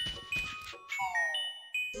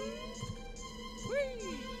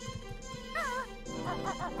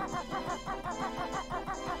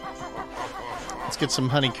 Let's get some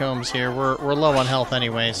honeycombs here. We're low on health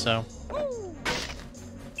anyway, so.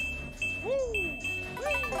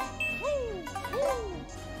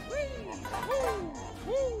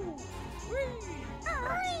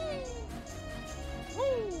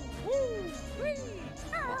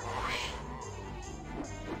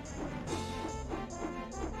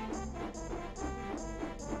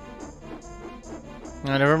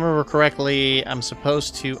 And if I remember correctly, I'm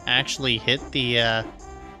supposed to actually hit the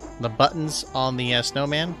buttons on the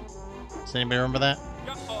snowman. Does anybody remember that?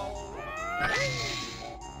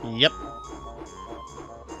 Yep.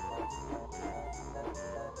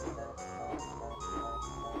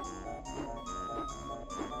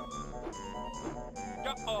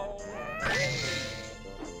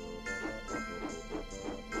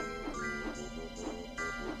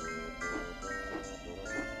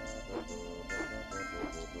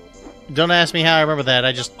 Don't ask me how I remember that.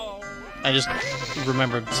 I just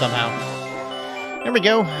remembered somehow. There we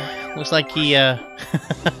go. Looks like he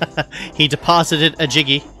he deposited a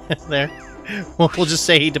Jiggy there. We'll just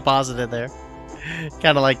say he deposited there.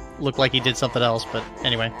 Kind of like looked like he did something else, but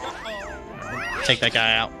anyway. Take that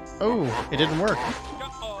guy out. Oh, it didn't work.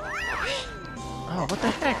 Oh, what the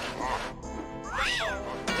heck?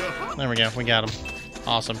 There we go. We got him.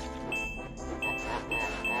 Awesome.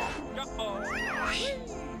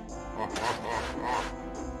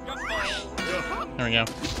 There we go.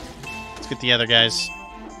 Let's get the other guys.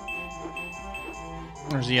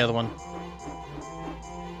 Where's the other one?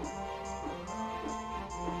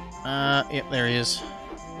 Yep, there he is.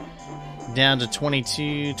 Down to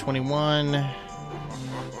 22, 21.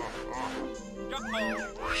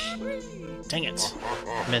 Dang it.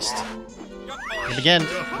 Missed. Hit again.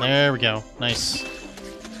 There we go. Nice.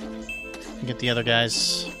 Get the other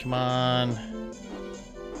guys. Come on.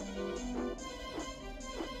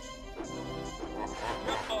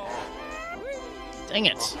 Dang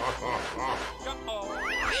it.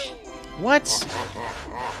 What?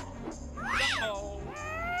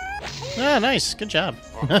 Ah, nice. Good job.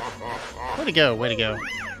 Way to go. Way to go.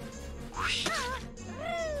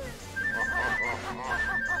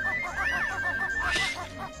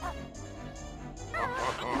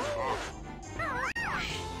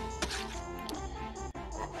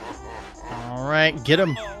 Alright, get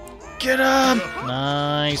him. Get him!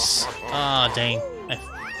 Nice. Ah, dang. I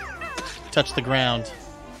touched the ground.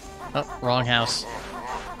 Oh, wrong house.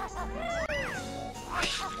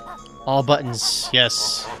 All buttons,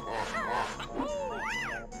 yes.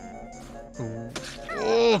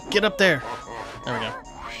 Oh, get up there. There we go.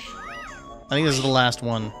 I think this is the last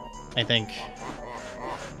one, I think.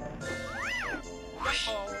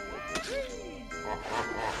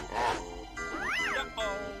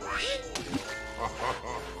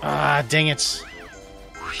 Ah, dang it.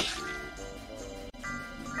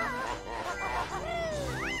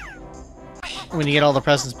 When you get all the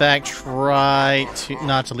presents back, try to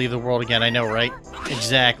not to leave the world again. I know, right?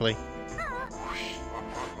 Exactly.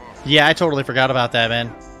 Yeah, I totally forgot about that,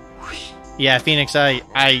 man. Yeah, Phoenix, like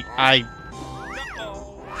I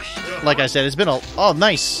said, it's been a... Oh,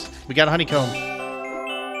 nice! We got a honeycomb.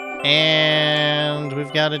 And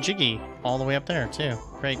we've got a Jiggy all the way up there, too.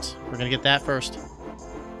 Great. We're gonna get that first.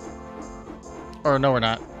 Or, no, we're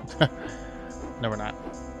not. No, we're not.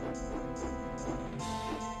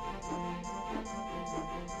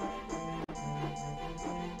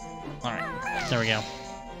 Alright, there we go.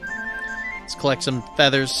 Let's collect some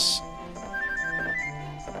feathers.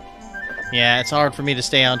 Yeah, it's hard for me to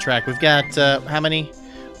stay on track. We've got, how many?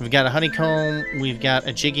 We've got a honeycomb, we've got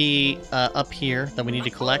a Jiggy up here that we need to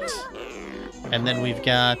collect. And then we've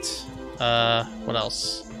got, what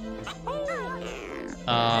else?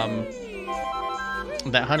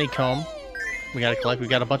 that honeycomb we gotta collect. We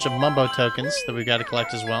got a bunch of Mumbo tokens that we gotta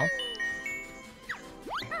collect as well.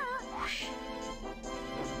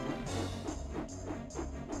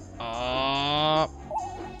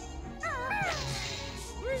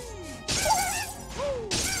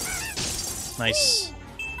 Nice.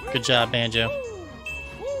 Good job, Banjo.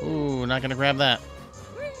 Ooh, not gonna grab that.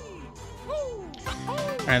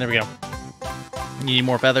 Alright, there we go. You need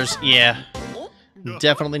more feathers? Yeah.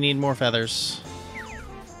 Definitely need more feathers.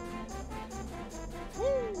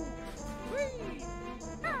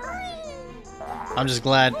 I'm just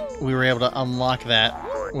glad we were able to unlock that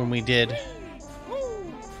when we did.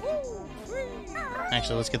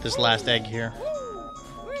 Actually, let's get this last egg here.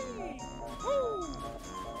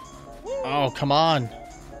 Oh, come on.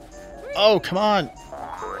 Oh, come on.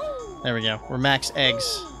 There we go. We're max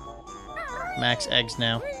eggs. Max eggs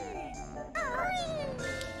now.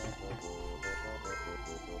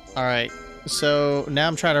 Alright, so now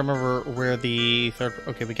I'm trying to remember where the third...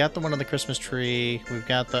 Okay, we got the one on the Christmas tree. We've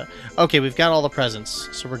got the... Okay, we've got all the presents,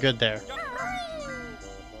 so we're good there.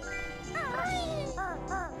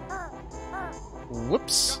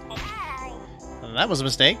 Whoops. That was a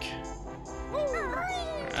mistake.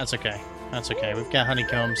 That's okay. That's okay. We've got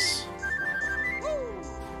honeycombs.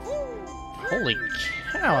 Holy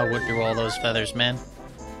cow, I went through all those feathers, man.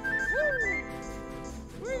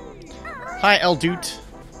 Hi, Eldoot.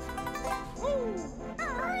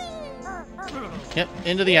 Yep,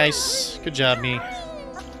 into the ice. Good job, me.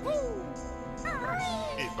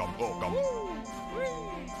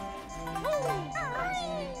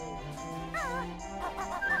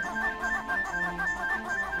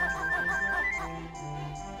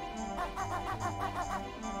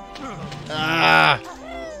 Ah!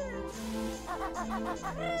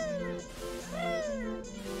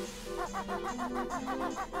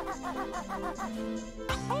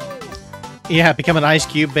 Yeah, become an ice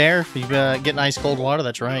cube bear. If you get in ice cold water,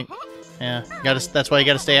 that's right. Yeah, that's why you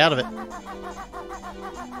gotta stay out of it.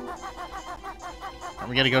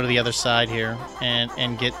 We gotta go to the other side here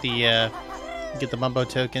and get the Mumbo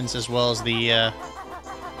tokens as well as the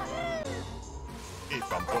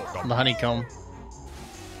honeycomb.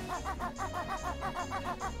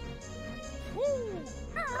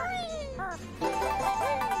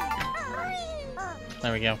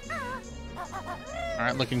 There we go.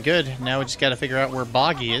 Alright, looking good. Now we just gotta figure out where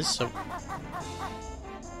Boggy is, so...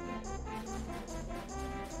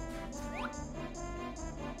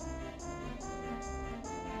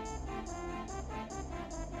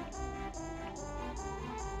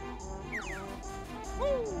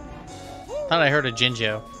 Thought I heard a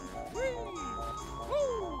Jinjo.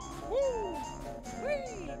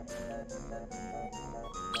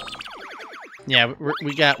 Yeah,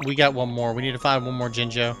 we got one more. We need to find one more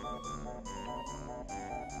Jinjo.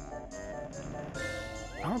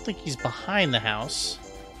 I don't think he's behind the house.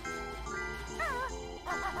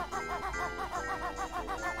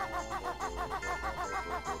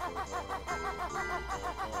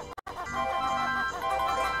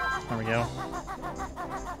 There we go.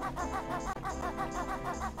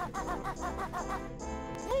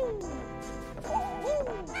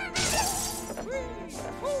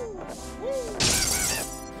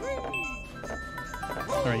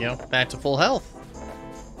 There we go. Back to full health.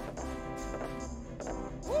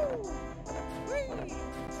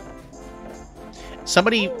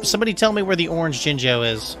 Somebody tell me where the orange Jinjo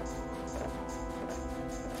is.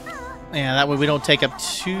 Yeah, that way we don't take up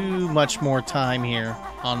too much more time here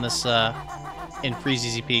on this, in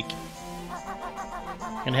Freezeezy Peak.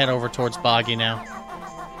 Gonna head over towards Boggy now.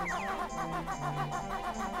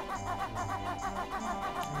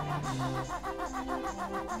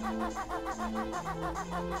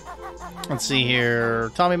 Let's see here.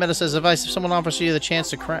 Tommy Meta says, advice, if someone offers you the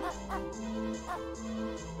chance to crash...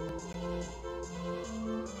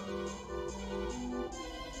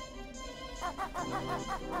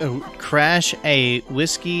 Oh, crash a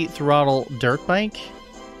whiskey throttle dirt bike?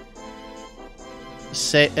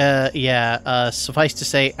 Say, suffice to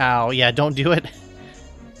say, ow. Yeah, don't do it.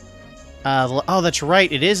 Oh, that's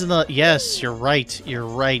right. It is in the... Yes, you're right. You're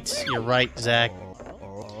right. You're right, Zach.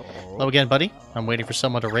 Hello again, buddy. I'm waiting for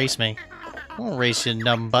someone to race me. I won't race you,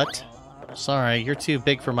 numbbutt. Sorry, you're too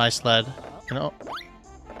big for my sled. You know...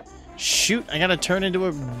 Shoot, I gotta turn into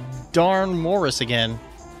a darn Morris again.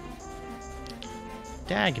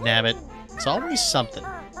 Dagnabbit. It's always something.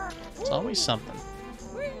 It's always something.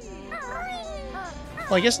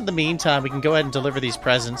 Well, I guess in the meantime, we can go ahead and deliver these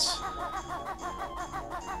presents.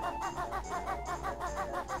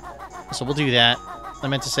 So we'll do that. I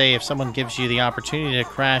meant to say if someone gives you the opportunity to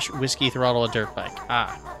crash whiskey throttle a dirt bike.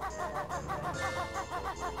 Ah.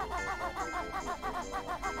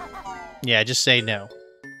 Yeah, just say no.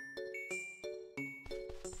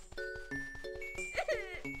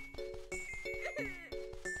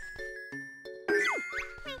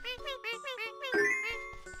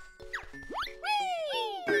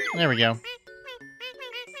 There we go.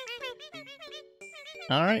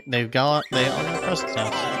 Alright, they all got presents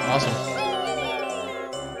now. Awesome.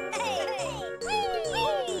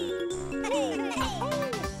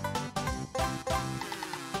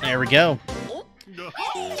 There we go.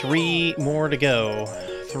 3 more to go.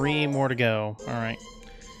 3 more to go. Alright.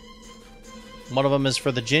 One of them is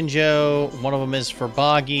for the Jinjo, one of them is for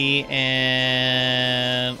Boggy,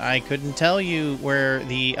 and I couldn't tell you where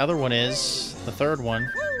the other one is, the third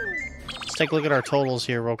one. Let's take a look at our totals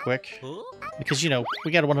here real quick. Because, you know,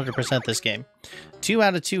 we got to 100% this game. 2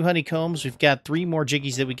 out of 2 honeycombs. We've got 3 more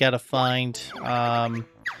Jiggies that we got to find.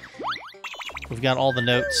 We've got all the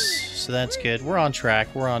notes, so that's good. We're on track.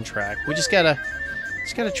 We're on track. We just gotta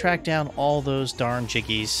track down all those darn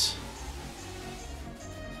Jiggies.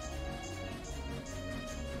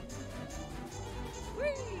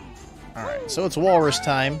 Alright, so it's walrus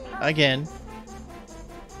time again.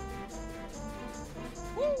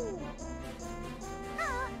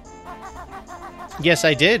 Yes,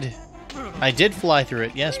 I did. I did fly through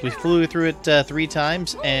it. Yes, we flew through it 3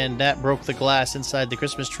 times, and that broke the glass inside the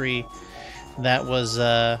Christmas tree. That was,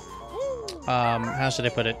 how should I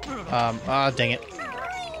put it? Dang it.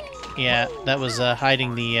 Yeah, that was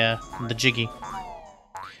hiding the Jiggy.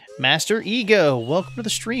 Master Ego, welcome to the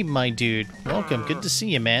stream, my dude. Welcome, good to see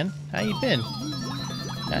you, man. How you been?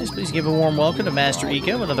 Guys, please give a warm welcome to Master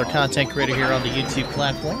Ego, another content creator here on the YouTube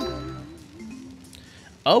platform.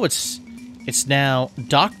 Oh, it's now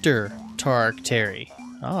Dr. Tark Terry.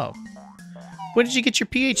 Oh. When did you get your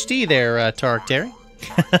PhD there, Tark Terry?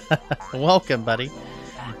 Welcome, buddy.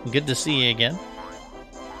 Good to see you again.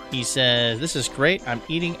 He says, this is great. I'm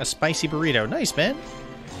eating a spicy burrito. Nice, man.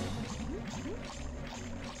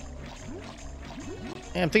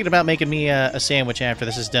 Yeah, I'm thinking about making me a sandwich after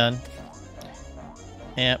this is done.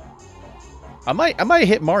 Yeah. I might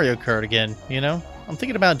hit Mario Kart again, you know? I'm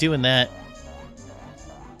thinking about doing that.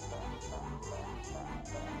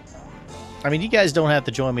 I mean, you guys don't have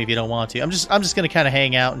to join me if you don't want to. I'm just gonna kind of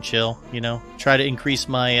hang out and chill, you know? Try to increase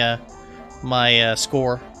my my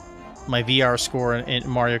score, my VR score in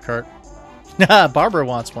Mario Kart. Barbara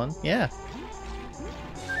wants one. Yeah.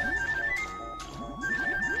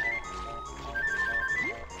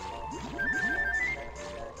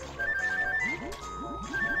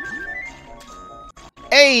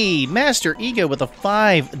 Hey, Master Ego with a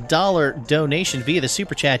 $5 donation via the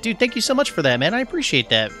Super Chat. Dude, thank you so much for that, man. I appreciate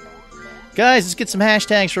that. Guys, let's get some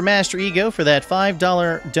hashtags for Master Ego for that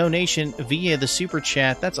 $5 donation via the Super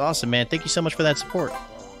Chat. That's awesome, man. Thank you so much for that support.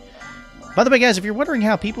 By the way, guys, if you're wondering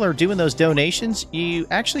how people are doing those donations, you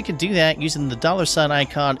actually can do that using the $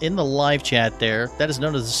 icon in the live chat there. That is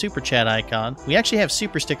known as the Super Chat icon. We actually have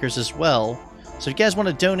super stickers as well. So if you guys want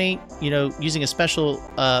to donate, you know, using a special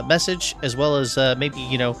message, as well as maybe,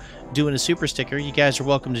 you know, doing a super sticker, you guys are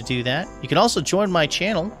welcome to do that. You can also join my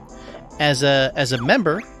channel as a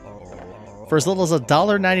member for as little as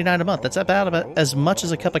 $1.99 a month. That's about as much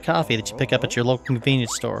as a cup of coffee that you pick up at your local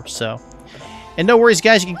convenience store. So, and no worries,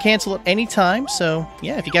 guys, you can cancel at any time. So,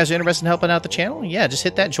 yeah, if you guys are interested in helping out the channel, yeah, just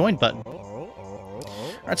hit that join button.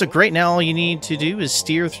 Alright, so great. Now all you need to do is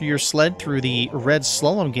steer through your sled through the red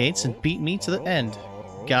slalom gates and beat me to the end.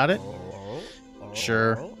 Got it?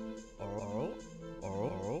 Sure.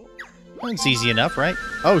 That's easy enough, right?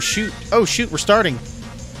 Oh, shoot. Oh, shoot, we're starting.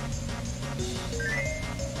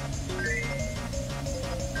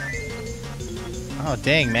 Oh,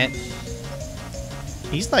 dang, man.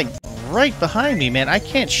 He's, like, right behind me, man. I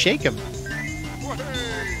can't shake him.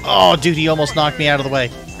 Oh, dude, he almost knocked me out of the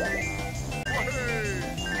way.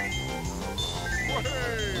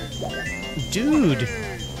 Dude.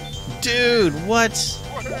 Dude, what?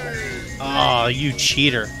 Oh, you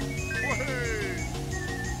cheater.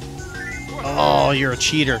 Oh, you're a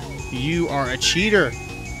cheater. You are a cheater.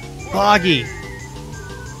 Boggy.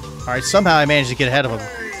 Alright, somehow I managed to get ahead of him.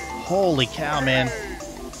 Holy cow, man.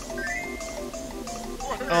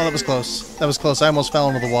 Oh, that was close. That was close. I almost fell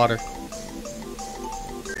into the water.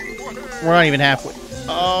 We're not even halfway.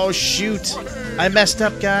 Oh, shoot. I messed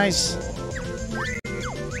up, guys.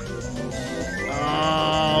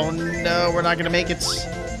 Oh, no. We're not going to make it.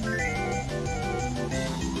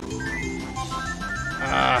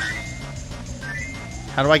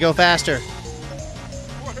 How do I go faster?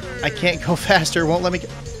 I can't go faster. Won't let me go.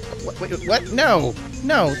 Wait, what? No.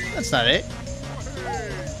 No, that's not it.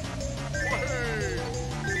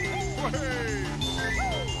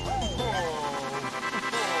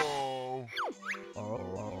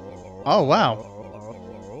 Oh, wow.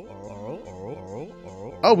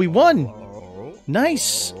 Oh, we won!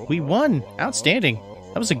 Nice! We won! Outstanding.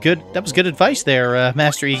 That was good advice there,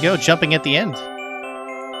 Master Ego, jumping at the end.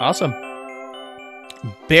 Awesome.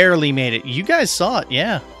 Barely made it. You guys saw it,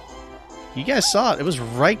 yeah. You guys saw it. It was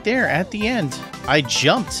right there at the end. I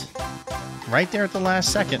jumped right there at the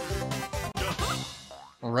last second.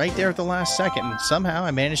 Right there at the last second, and somehow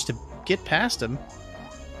I managed to get past him.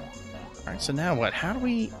 Alright, so now what? How do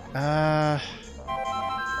we... Alright,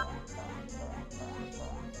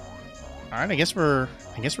 I guess we're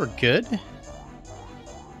good.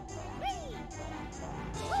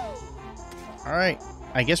 Alright,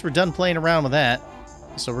 I guess we're done playing around with that.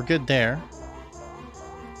 So we're good there.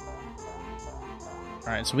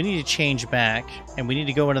 Alright, so we need to change back, and we need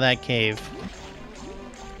to go into that cave.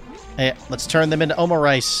 Hey, let's turn them into Omo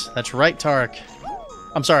Rice. That's right, Tarek.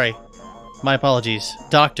 I'm sorry. My apologies.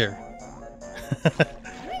 Doctor.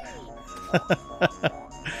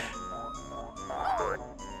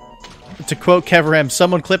 To quote Keverem,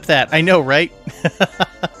 someone clip that. I know, right?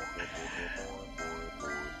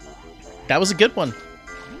 That was a good one.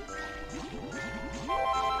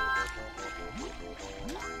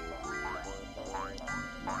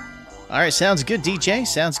 Alright, sounds good, DJ.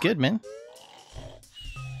 Sounds good, man.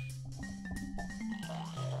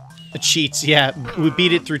 The cheats, yeah. We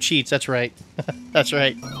beat it through cheats, that's right. That's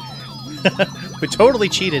right. We totally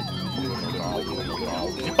cheated.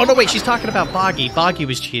 Oh, no, wait, she's talking about Boggy. Boggy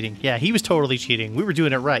was cheating. Yeah, he was totally cheating. We were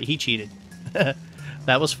doing it right. He cheated.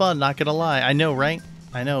 That was fun, not gonna lie. I know, right?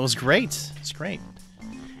 I know, it was great. It's great.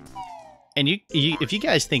 And if you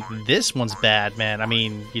guys think this one's bad, man, I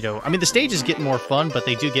mean, the stages get more fun, but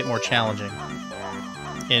they do get more challenging.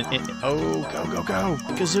 Oh, go, go, go.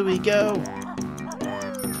 Kazooie, go.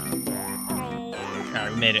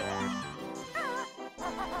 Alright, we made it.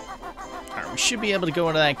 Alright, we should be able to go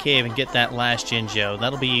into that cave and get that last Jinjo.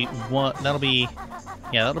 That'll be the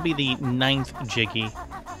 9th Jiggy.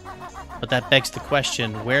 But that begs the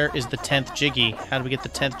question, where is the 10th Jiggy? How do we get the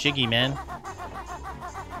 10th Jiggy, man?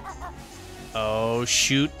 Oh,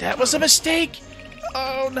 shoot. That was a mistake!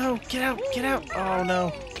 Oh, no. Get out. Get out. Oh,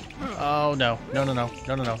 no. Oh, no. No, no, no.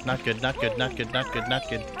 No, no, no. Not good. Not good. Not good. Not good. Not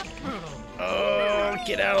good. Oh,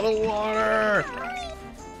 get out of the water!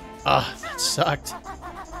 Ah, that sucked.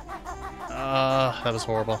 That was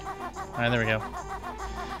horrible. Alright, there we go.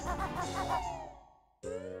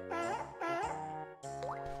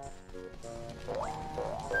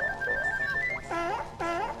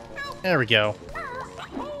 There we go.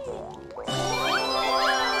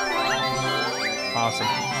 Awesome.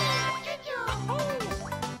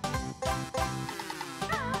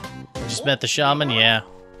 Just met the shaman? Yeah.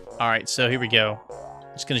 Alright, so here we go.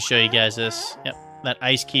 Just gonna show you guys this. Yep, that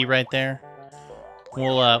ice key right there.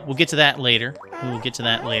 We'll get to that later. We'll get to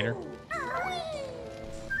that later.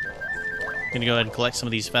 Gonna go ahead and collect some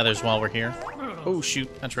of these feathers while we're here. Oh, shoot.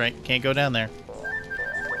 That's right. Can't go down there.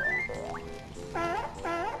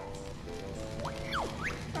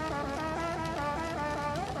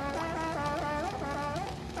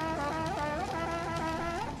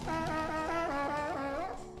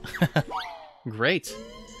 Great.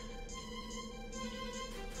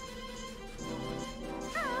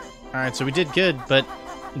 Alright, so we did good, but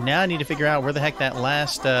now I need to figure out where the heck that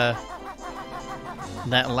last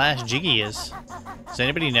Jiggy is. Does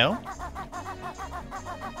anybody know?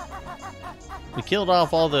 We killed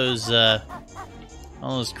off all those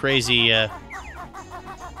crazy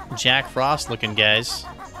Jack Frost looking guys.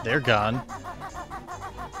 They're gone.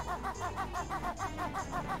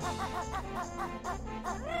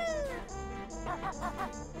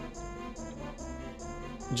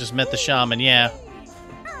 Just met the shaman, yeah.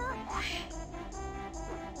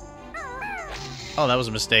 Oh, that was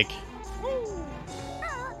a mistake.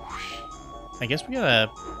 I guess we gotta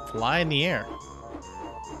fly in the air.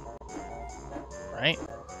 Right?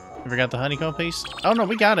 Ever got the honeycomb piece? Oh no,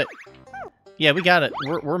 we got it. Yeah, we got it.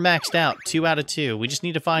 We're maxed out. 2 out of 2. We just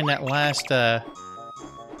need to find that last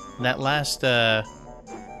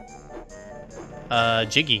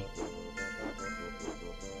Jiggy.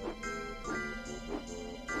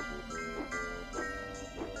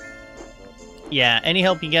 Yeah, any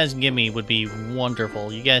help you guys can give me would be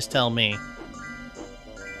wonderful. You guys tell me.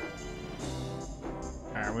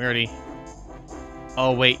 Alright, we already...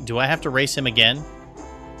 Oh, wait. Do I have to race him again?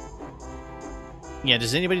 Yeah,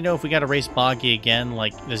 does anybody know if we gotta race Boggy again?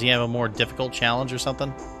 Like, does he have a more difficult challenge or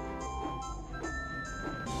something?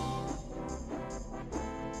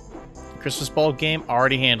 Christmas ball game?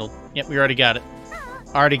 Already handled. Yep, we already got it.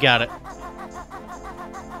 Already got it.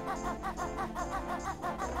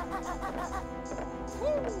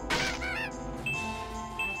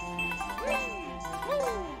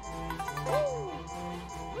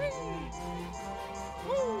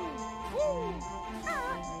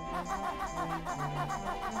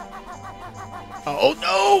 Oh,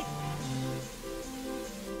 no!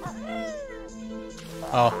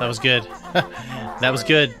 Oh, that was good. That was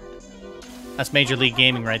good. That's Major League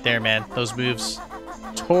Gaming right there, man. Those moves,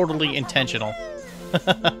 totally intentional.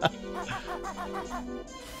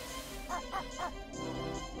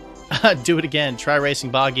 Do it again. Try racing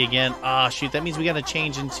Boggy again. Ah, shoot. That means we gotta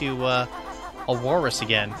change into a walrus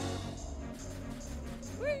again.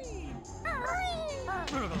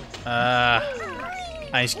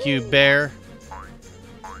 Ice Cube Bear.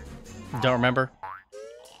 Don't remember.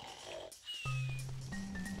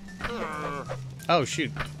 Oh,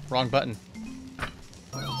 shoot. Wrong button.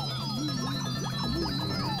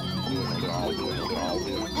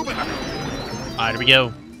 Alright, here we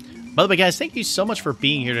go. By the way, guys, thank you so much for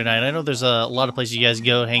being here tonight. I know there's a lot of places you guys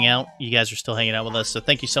go hang out. You guys are still hanging out with us, so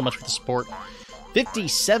thank you so much for the support.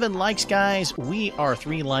 57 likes, guys. We are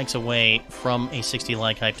 3 likes away from a 60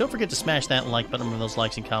 like hype. Don't forget to smash that like button with those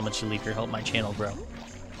likes and comments you leave here. Help my channel grow.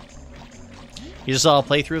 You just saw a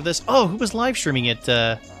playthrough of this? Oh, who was live streaming it?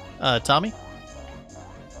 Tommy?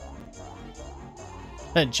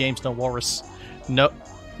 James, no walrus. No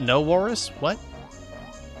walrus? What?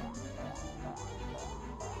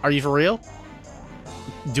 Are you for real?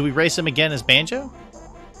 Do we race him again as Banjo?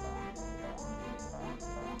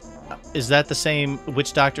 Is that the same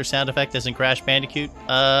Witch Doctor sound effect as in Crash Bandicoot?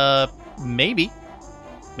 Maybe.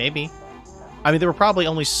 Maybe. I mean, there were probably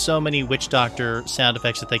only so many Witch Doctor sound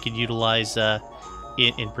effects that they could utilize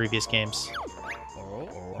in previous games.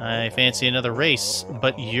 I fancy another race,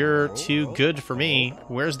 but you're too good for me.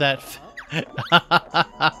 Where's that...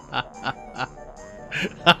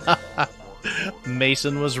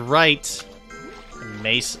 Mason was right.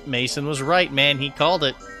 Mason was right, man. He called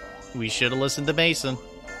it. We should have listened to Mason.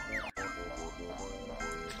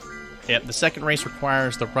 Yep, the second race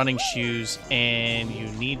requires the running shoes, and you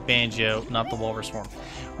need Banjo, not the walrus form.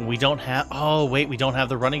 We don't have... Oh, wait, we don't have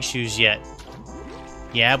the running shoes yet.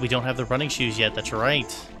 Yeah, we don't have the running shoes yet. That's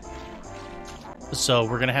right. So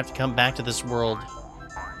we're going to have to come back to this world.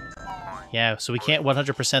 Yeah, so we can't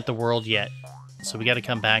 100% the world yet. So we got to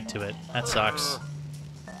come back to it. That sucks.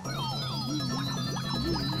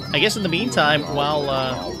 I guess in the meantime,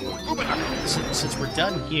 while since we're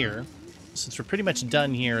done here, since we're pretty much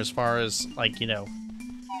done here as far as, like, you know,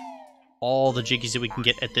 all the jiggies that we can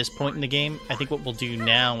get at this point in the game, I think what we'll do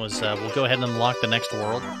now is we'll go ahead and unlock the next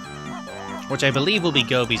world, which I believe will be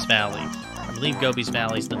Gobi's Valley. I believe Gobi's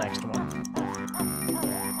Valley is the next one.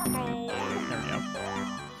 There we go.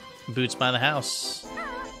 Boots by the house.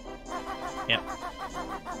 Yep.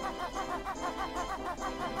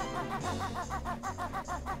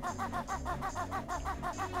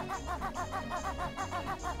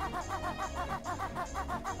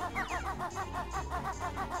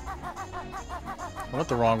 I went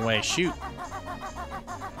the wrong way. Shoot.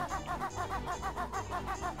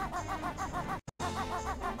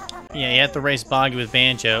 Yeah, you have to race Boggy with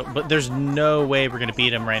Banjo, but there's no way we're going to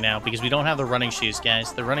beat him right now because we don't have the running shoes,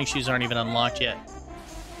 guys. The running shoes aren't even unlocked yet.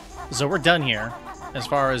 So we're done here as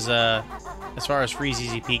far as Freeze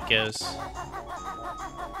Easy Peak goes.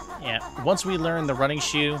 Yeah, once we learn the running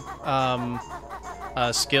shoe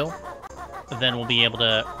skill, then we'll be able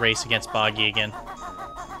to race against Boggy again.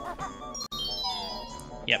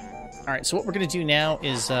 Yep. All right, so what we're going to do now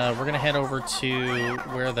is we're going to head over to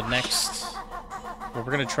where the next... Well,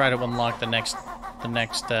 we're going to try to unlock the next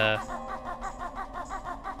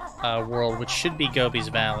world, which should be Gobi's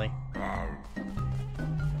Valley.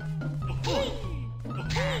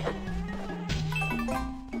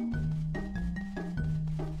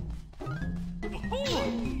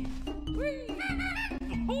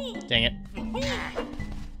 Dang it.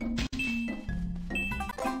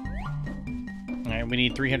 Alright, we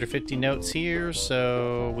need 350 notes here,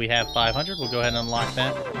 so we have 500. We'll go ahead and unlock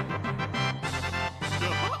that.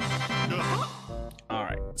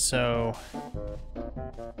 Alright, so...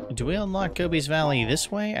 Do we unlock Gobi's Valley this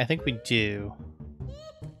way? I think we do.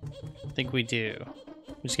 I think we do.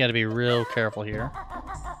 We just gotta be real careful here.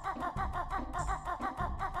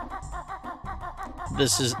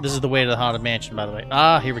 This is the way to the Haunted Mansion, by the way.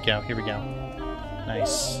 Ah, here we go, here we go.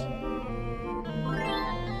 Nice.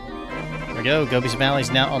 There we go, Gobi's Valley is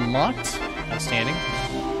now unlocked. Outstanding.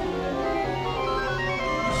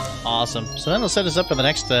 Awesome. So that'll set us up for the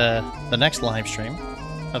next live stream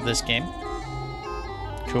of this game.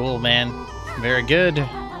 Cool, man. Very good.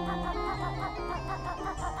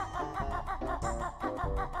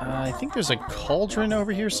 I think there's a cauldron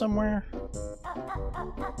over here somewhere.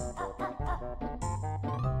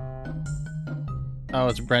 Oh,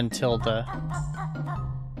 it's Gruntilda.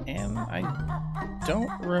 And I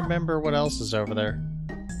don't remember what else is over there.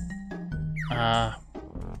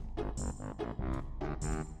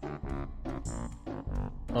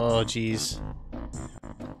 Oh, jeez.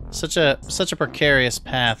 Such a precarious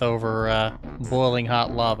path over boiling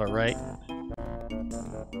hot lava, right?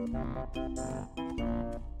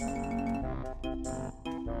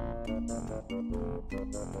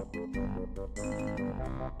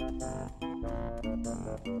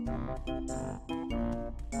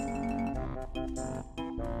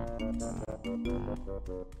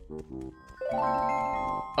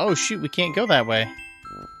 Oh shoot, we can't go that way.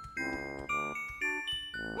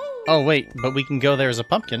 Oh wait, but we can go there as a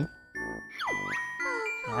pumpkin.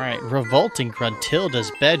 Alright, revolting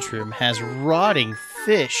Gruntilda's bedroom has rotting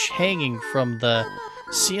fish hanging from the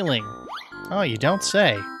ceiling. Oh, you don't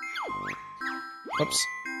say. Oops.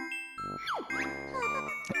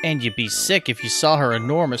 And you'd be sick if you saw her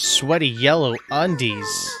enormous sweaty yellow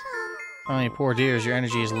undies. Oh, you poor dears, your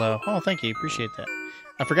energy is low. Oh, thank you, appreciate that.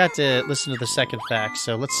 I forgot to listen to the second fact,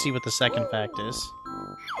 so let's see what the second fact is.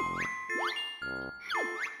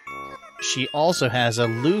 She also has a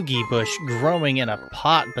loogie bush growing in a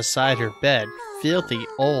pot beside her bed. Filthy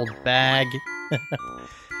old bag.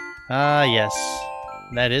 Ah, yes.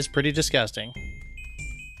 That is pretty disgusting.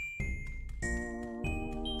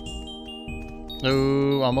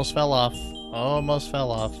 Ooh, almost fell off. Almost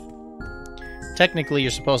fell off. Technically,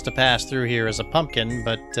 you're supposed to pass through here as a pumpkin,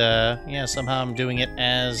 but, yeah, somehow I'm doing it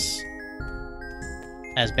as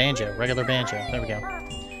Banjo. Regular Banjo. There we go.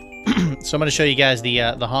 So I'm going to show you guys the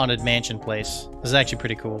Haunted Mansion place. This is actually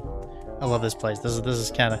pretty cool. I love this place. This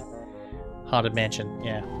is kind of Haunted Mansion,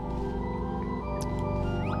 yeah.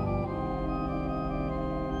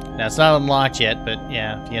 Now, it's not unlocked yet, but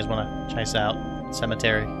yeah, if you guys want to try this out.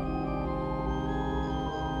 Cemetery.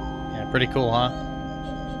 Yeah, pretty cool, huh?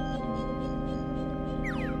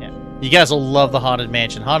 Yeah. You guys will love the Haunted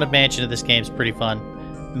Mansion. Haunted Mansion in this game is pretty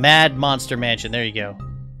fun. Mad Monster Mansion. There you go.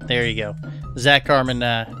 There you go. Zach Carmen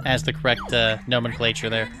has the correct nomenclature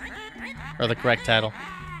there. Or the correct title.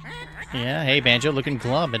 Yeah, hey Banjo, looking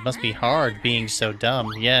glum. It must be hard being so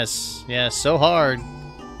dumb. Yes, yes, so hard.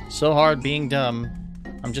 So hard being dumb.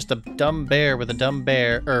 I'm just a dumb bear with a dumb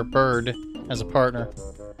bird as a partner.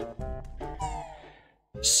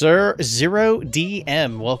 Sir Zero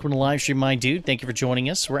DM, welcome to Livestream, my dude. Thank you for joining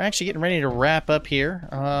us. We're actually getting ready to wrap up here.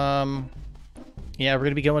 Yeah, we're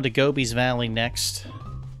gonna be going to Gobi's Valley next.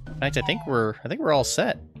 In fact, I think we're all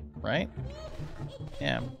set, right?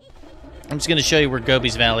 Yeah. I'm just gonna show you where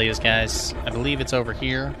Gobi's Valley is, guys. I believe it's over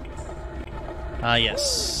here. Ah,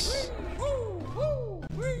 yes.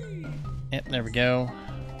 Yep, there we go.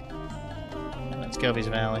 And that's Gobi's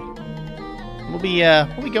Valley. We'll be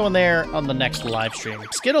going there on the next live stream.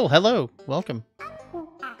 Skittle, hello, welcome.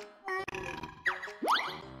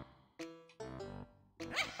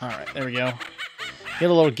 All right, there we go. Get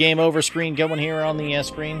a little game over screen going here on the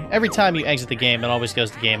screen. Every time you exit the game, it always goes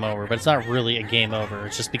to game over, but it's not really a game over.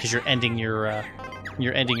 It's just because you're ending your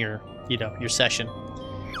your session.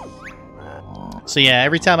 So yeah,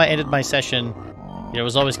 every time I ended my session, it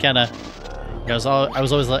was always kind of, I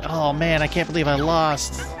was always like, oh man, I can't believe I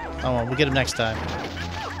lost. Oh well, we'll get him next time.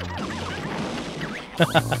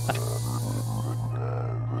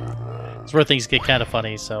 It's where things get kind of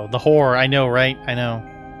funny. So the horror, I know, right? I know.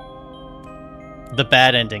 The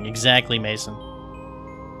bad ending, exactly, Mason.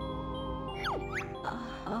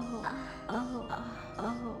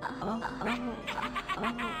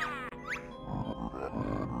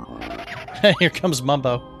 Here comes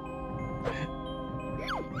Mumbo.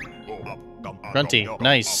 Grunty,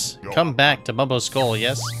 nice. Come back to Mumbo's skull,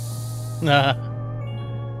 yes?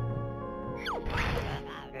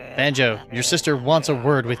 Banjo, your sister wants a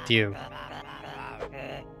word with you.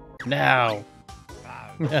 Now.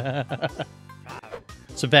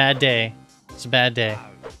 It's a bad day. It's a bad day.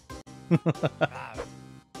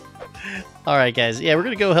 All right, guys. Yeah, we're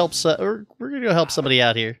gonna go help. We're gonna go help somebody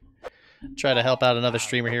out here. Try to help out another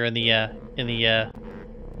streamer here in the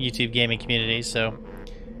YouTube gaming community. So,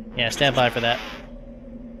 yeah, stand by for that.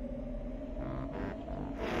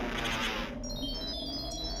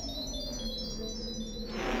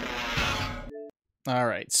 All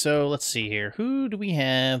right. So let's see here. Who do we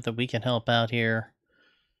have that we can help out here?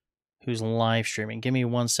 Who's live streaming? Give me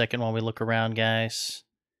 1 second while we look around, guys.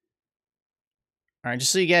 All right,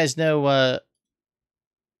 just so you guys know, I'm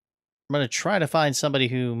gonna try to find somebody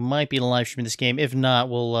who might be live streaming this game. If not,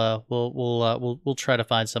 we'll try to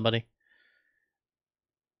find somebody.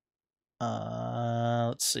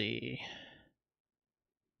 Let's see.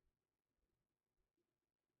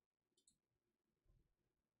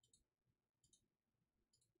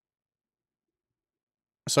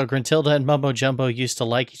 So Gruntilda and Mumbo Jumbo used to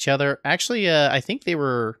like each other. Actually, I think they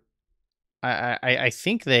were. I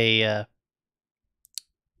think they.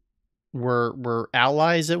 were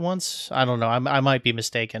allies at once. I don't know. I might be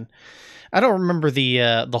mistaken. I don't remember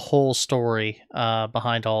the whole story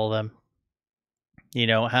behind all of them. You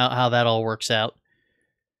know, how that all works out.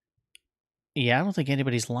 Yeah, I don't think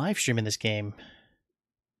anybody's live streaming this game.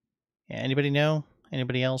 Yeah, anybody know?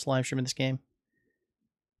 Anybody else live streaming this game?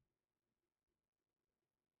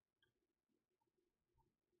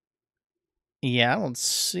 Yeah, I don't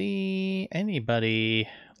see anybody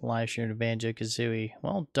live streaming Banjo Kazooie.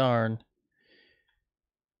 Well, darn.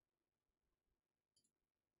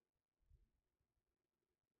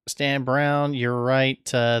 Stan Brown, you're right.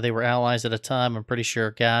 They were allies at a time, I'm pretty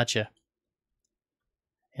sure. Gotcha.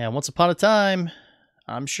 Yeah, once upon a time,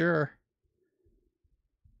 I'm sure.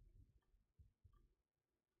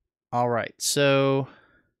 All right, so...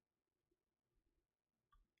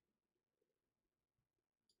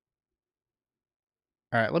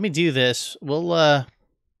 All right, let me do this. We'll,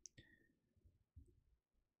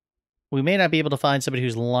 we may not be able to find somebody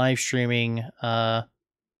who's live streaming, Banjo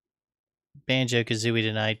Kazooie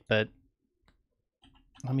tonight, but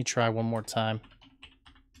let me try one more time.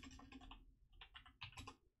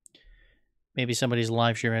 Maybe somebody's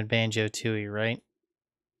live streaming Banjo Tooie, right?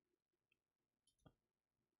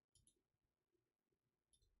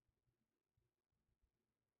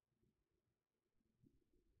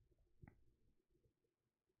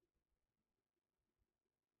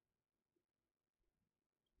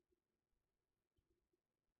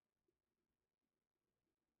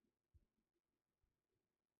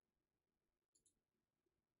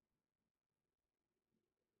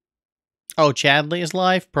 Oh, Chadley is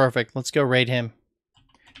live? Perfect. Let's go raid him.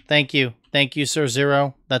 Thank you. Thank you, Sir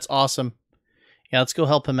Zero. That's awesome. Yeah, let's go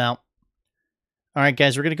help him out. All right,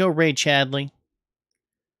 guys, we're going to go raid Chadley.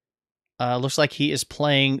 Looks like he is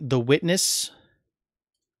playing The Witness.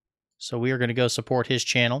 So we are going to go support his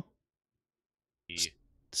channel.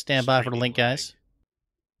 Stand by for the link, guys.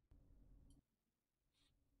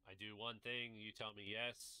 I do one thing, you tell me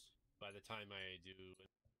yes. By the time I do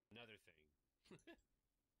another thing.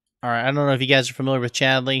 All right, I don't know if you guys are familiar with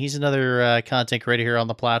Chadley. He's another content creator here on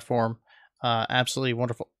the platform. Absolutely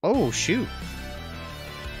wonderful. Oh, shoot.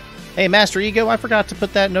 Hey, Master Ego, I forgot to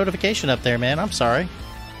put that notification up there, man. I'm sorry.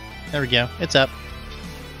 There we go. It's up.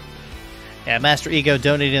 Yeah, Master Ego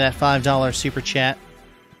donating that $5 super chat.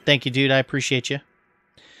 Thank you, dude. I appreciate you.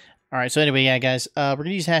 All right, so anyway, yeah, guys, we're going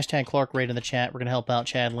to use hashtag ClarkRaid in the chat. We're going to help out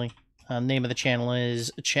Chadley. Name of the channel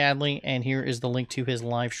is Chadley, and here is the link to his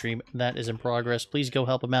live stream that is in progress. Please go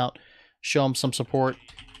help him out, show him some support,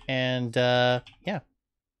 and yeah.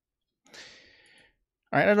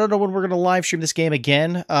 All right, I don't know when we're going to live stream this game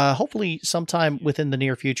again. Hopefully sometime within the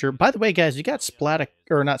near future. By the way, guys, we got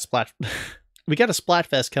we got a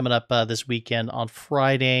Splatfest coming up this weekend on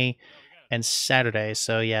Friday and Saturday.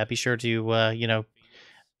 So yeah, be sure to you know,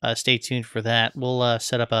 stay tuned for that. We'll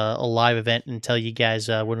set up a live event and tell you guys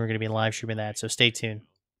when we're going to be live streaming that. So stay tuned.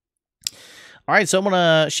 All right, so I'm going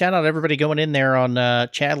to shout out everybody going in there on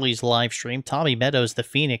Chadley's live stream. Tommy Meadows, The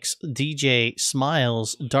Phoenix, DJ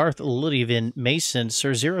Smiles, Darth Ludivan, Mason,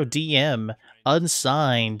 Sir Zero DM,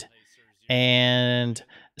 Unsigned, and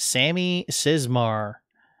Sammy Sismar.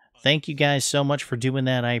 Thank you guys so much for doing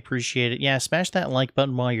that. I appreciate it. Yeah, smash that like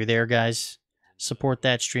button while you're there, guys. Support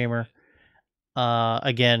that streamer.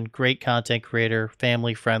 Again, great content creator,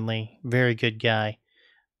 family friendly, very good guy.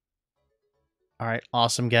 All right,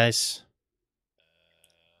 awesome, guys.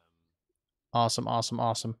 Awesome, awesome,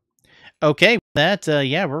 awesome. Okay, that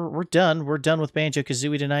yeah, we're done. We're done with Banjo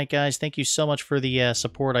Kazooie tonight, guys. Thank you so much for the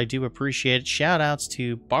support. I do appreciate it. Shout outs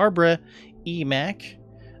to Barbara Emac,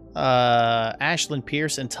 Ashlyn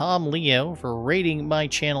Pierce, and Tom Leo for raiding my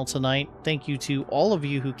channel tonight. Thank you to all of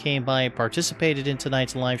you who came by and participated in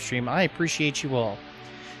tonight's live stream. I appreciate you all.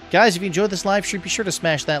 Guys, if you enjoyed this live stream, be sure to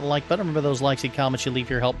smash that like button. Remember, those likes and comments you leave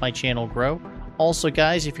here help my channel grow. Also,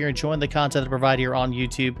 guys, if you're enjoying the content I provide here on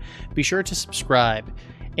YouTube, be sure to subscribe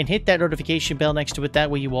and hit that notification bell next to it. That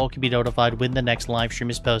way you all can be notified when the next live stream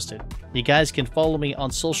is posted. You guys can follow me on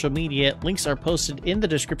social media. Links are posted in the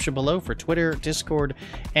description below for Twitter, Discord,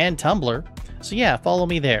 and Tumblr. So yeah, follow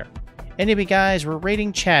me there. Anyway, guys, we're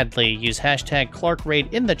raiding Chadley. Use hashtag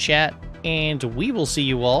ClarkRaid in the chat, and we will see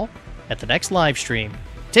you all at the next live stream.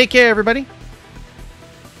 Take care, everybody.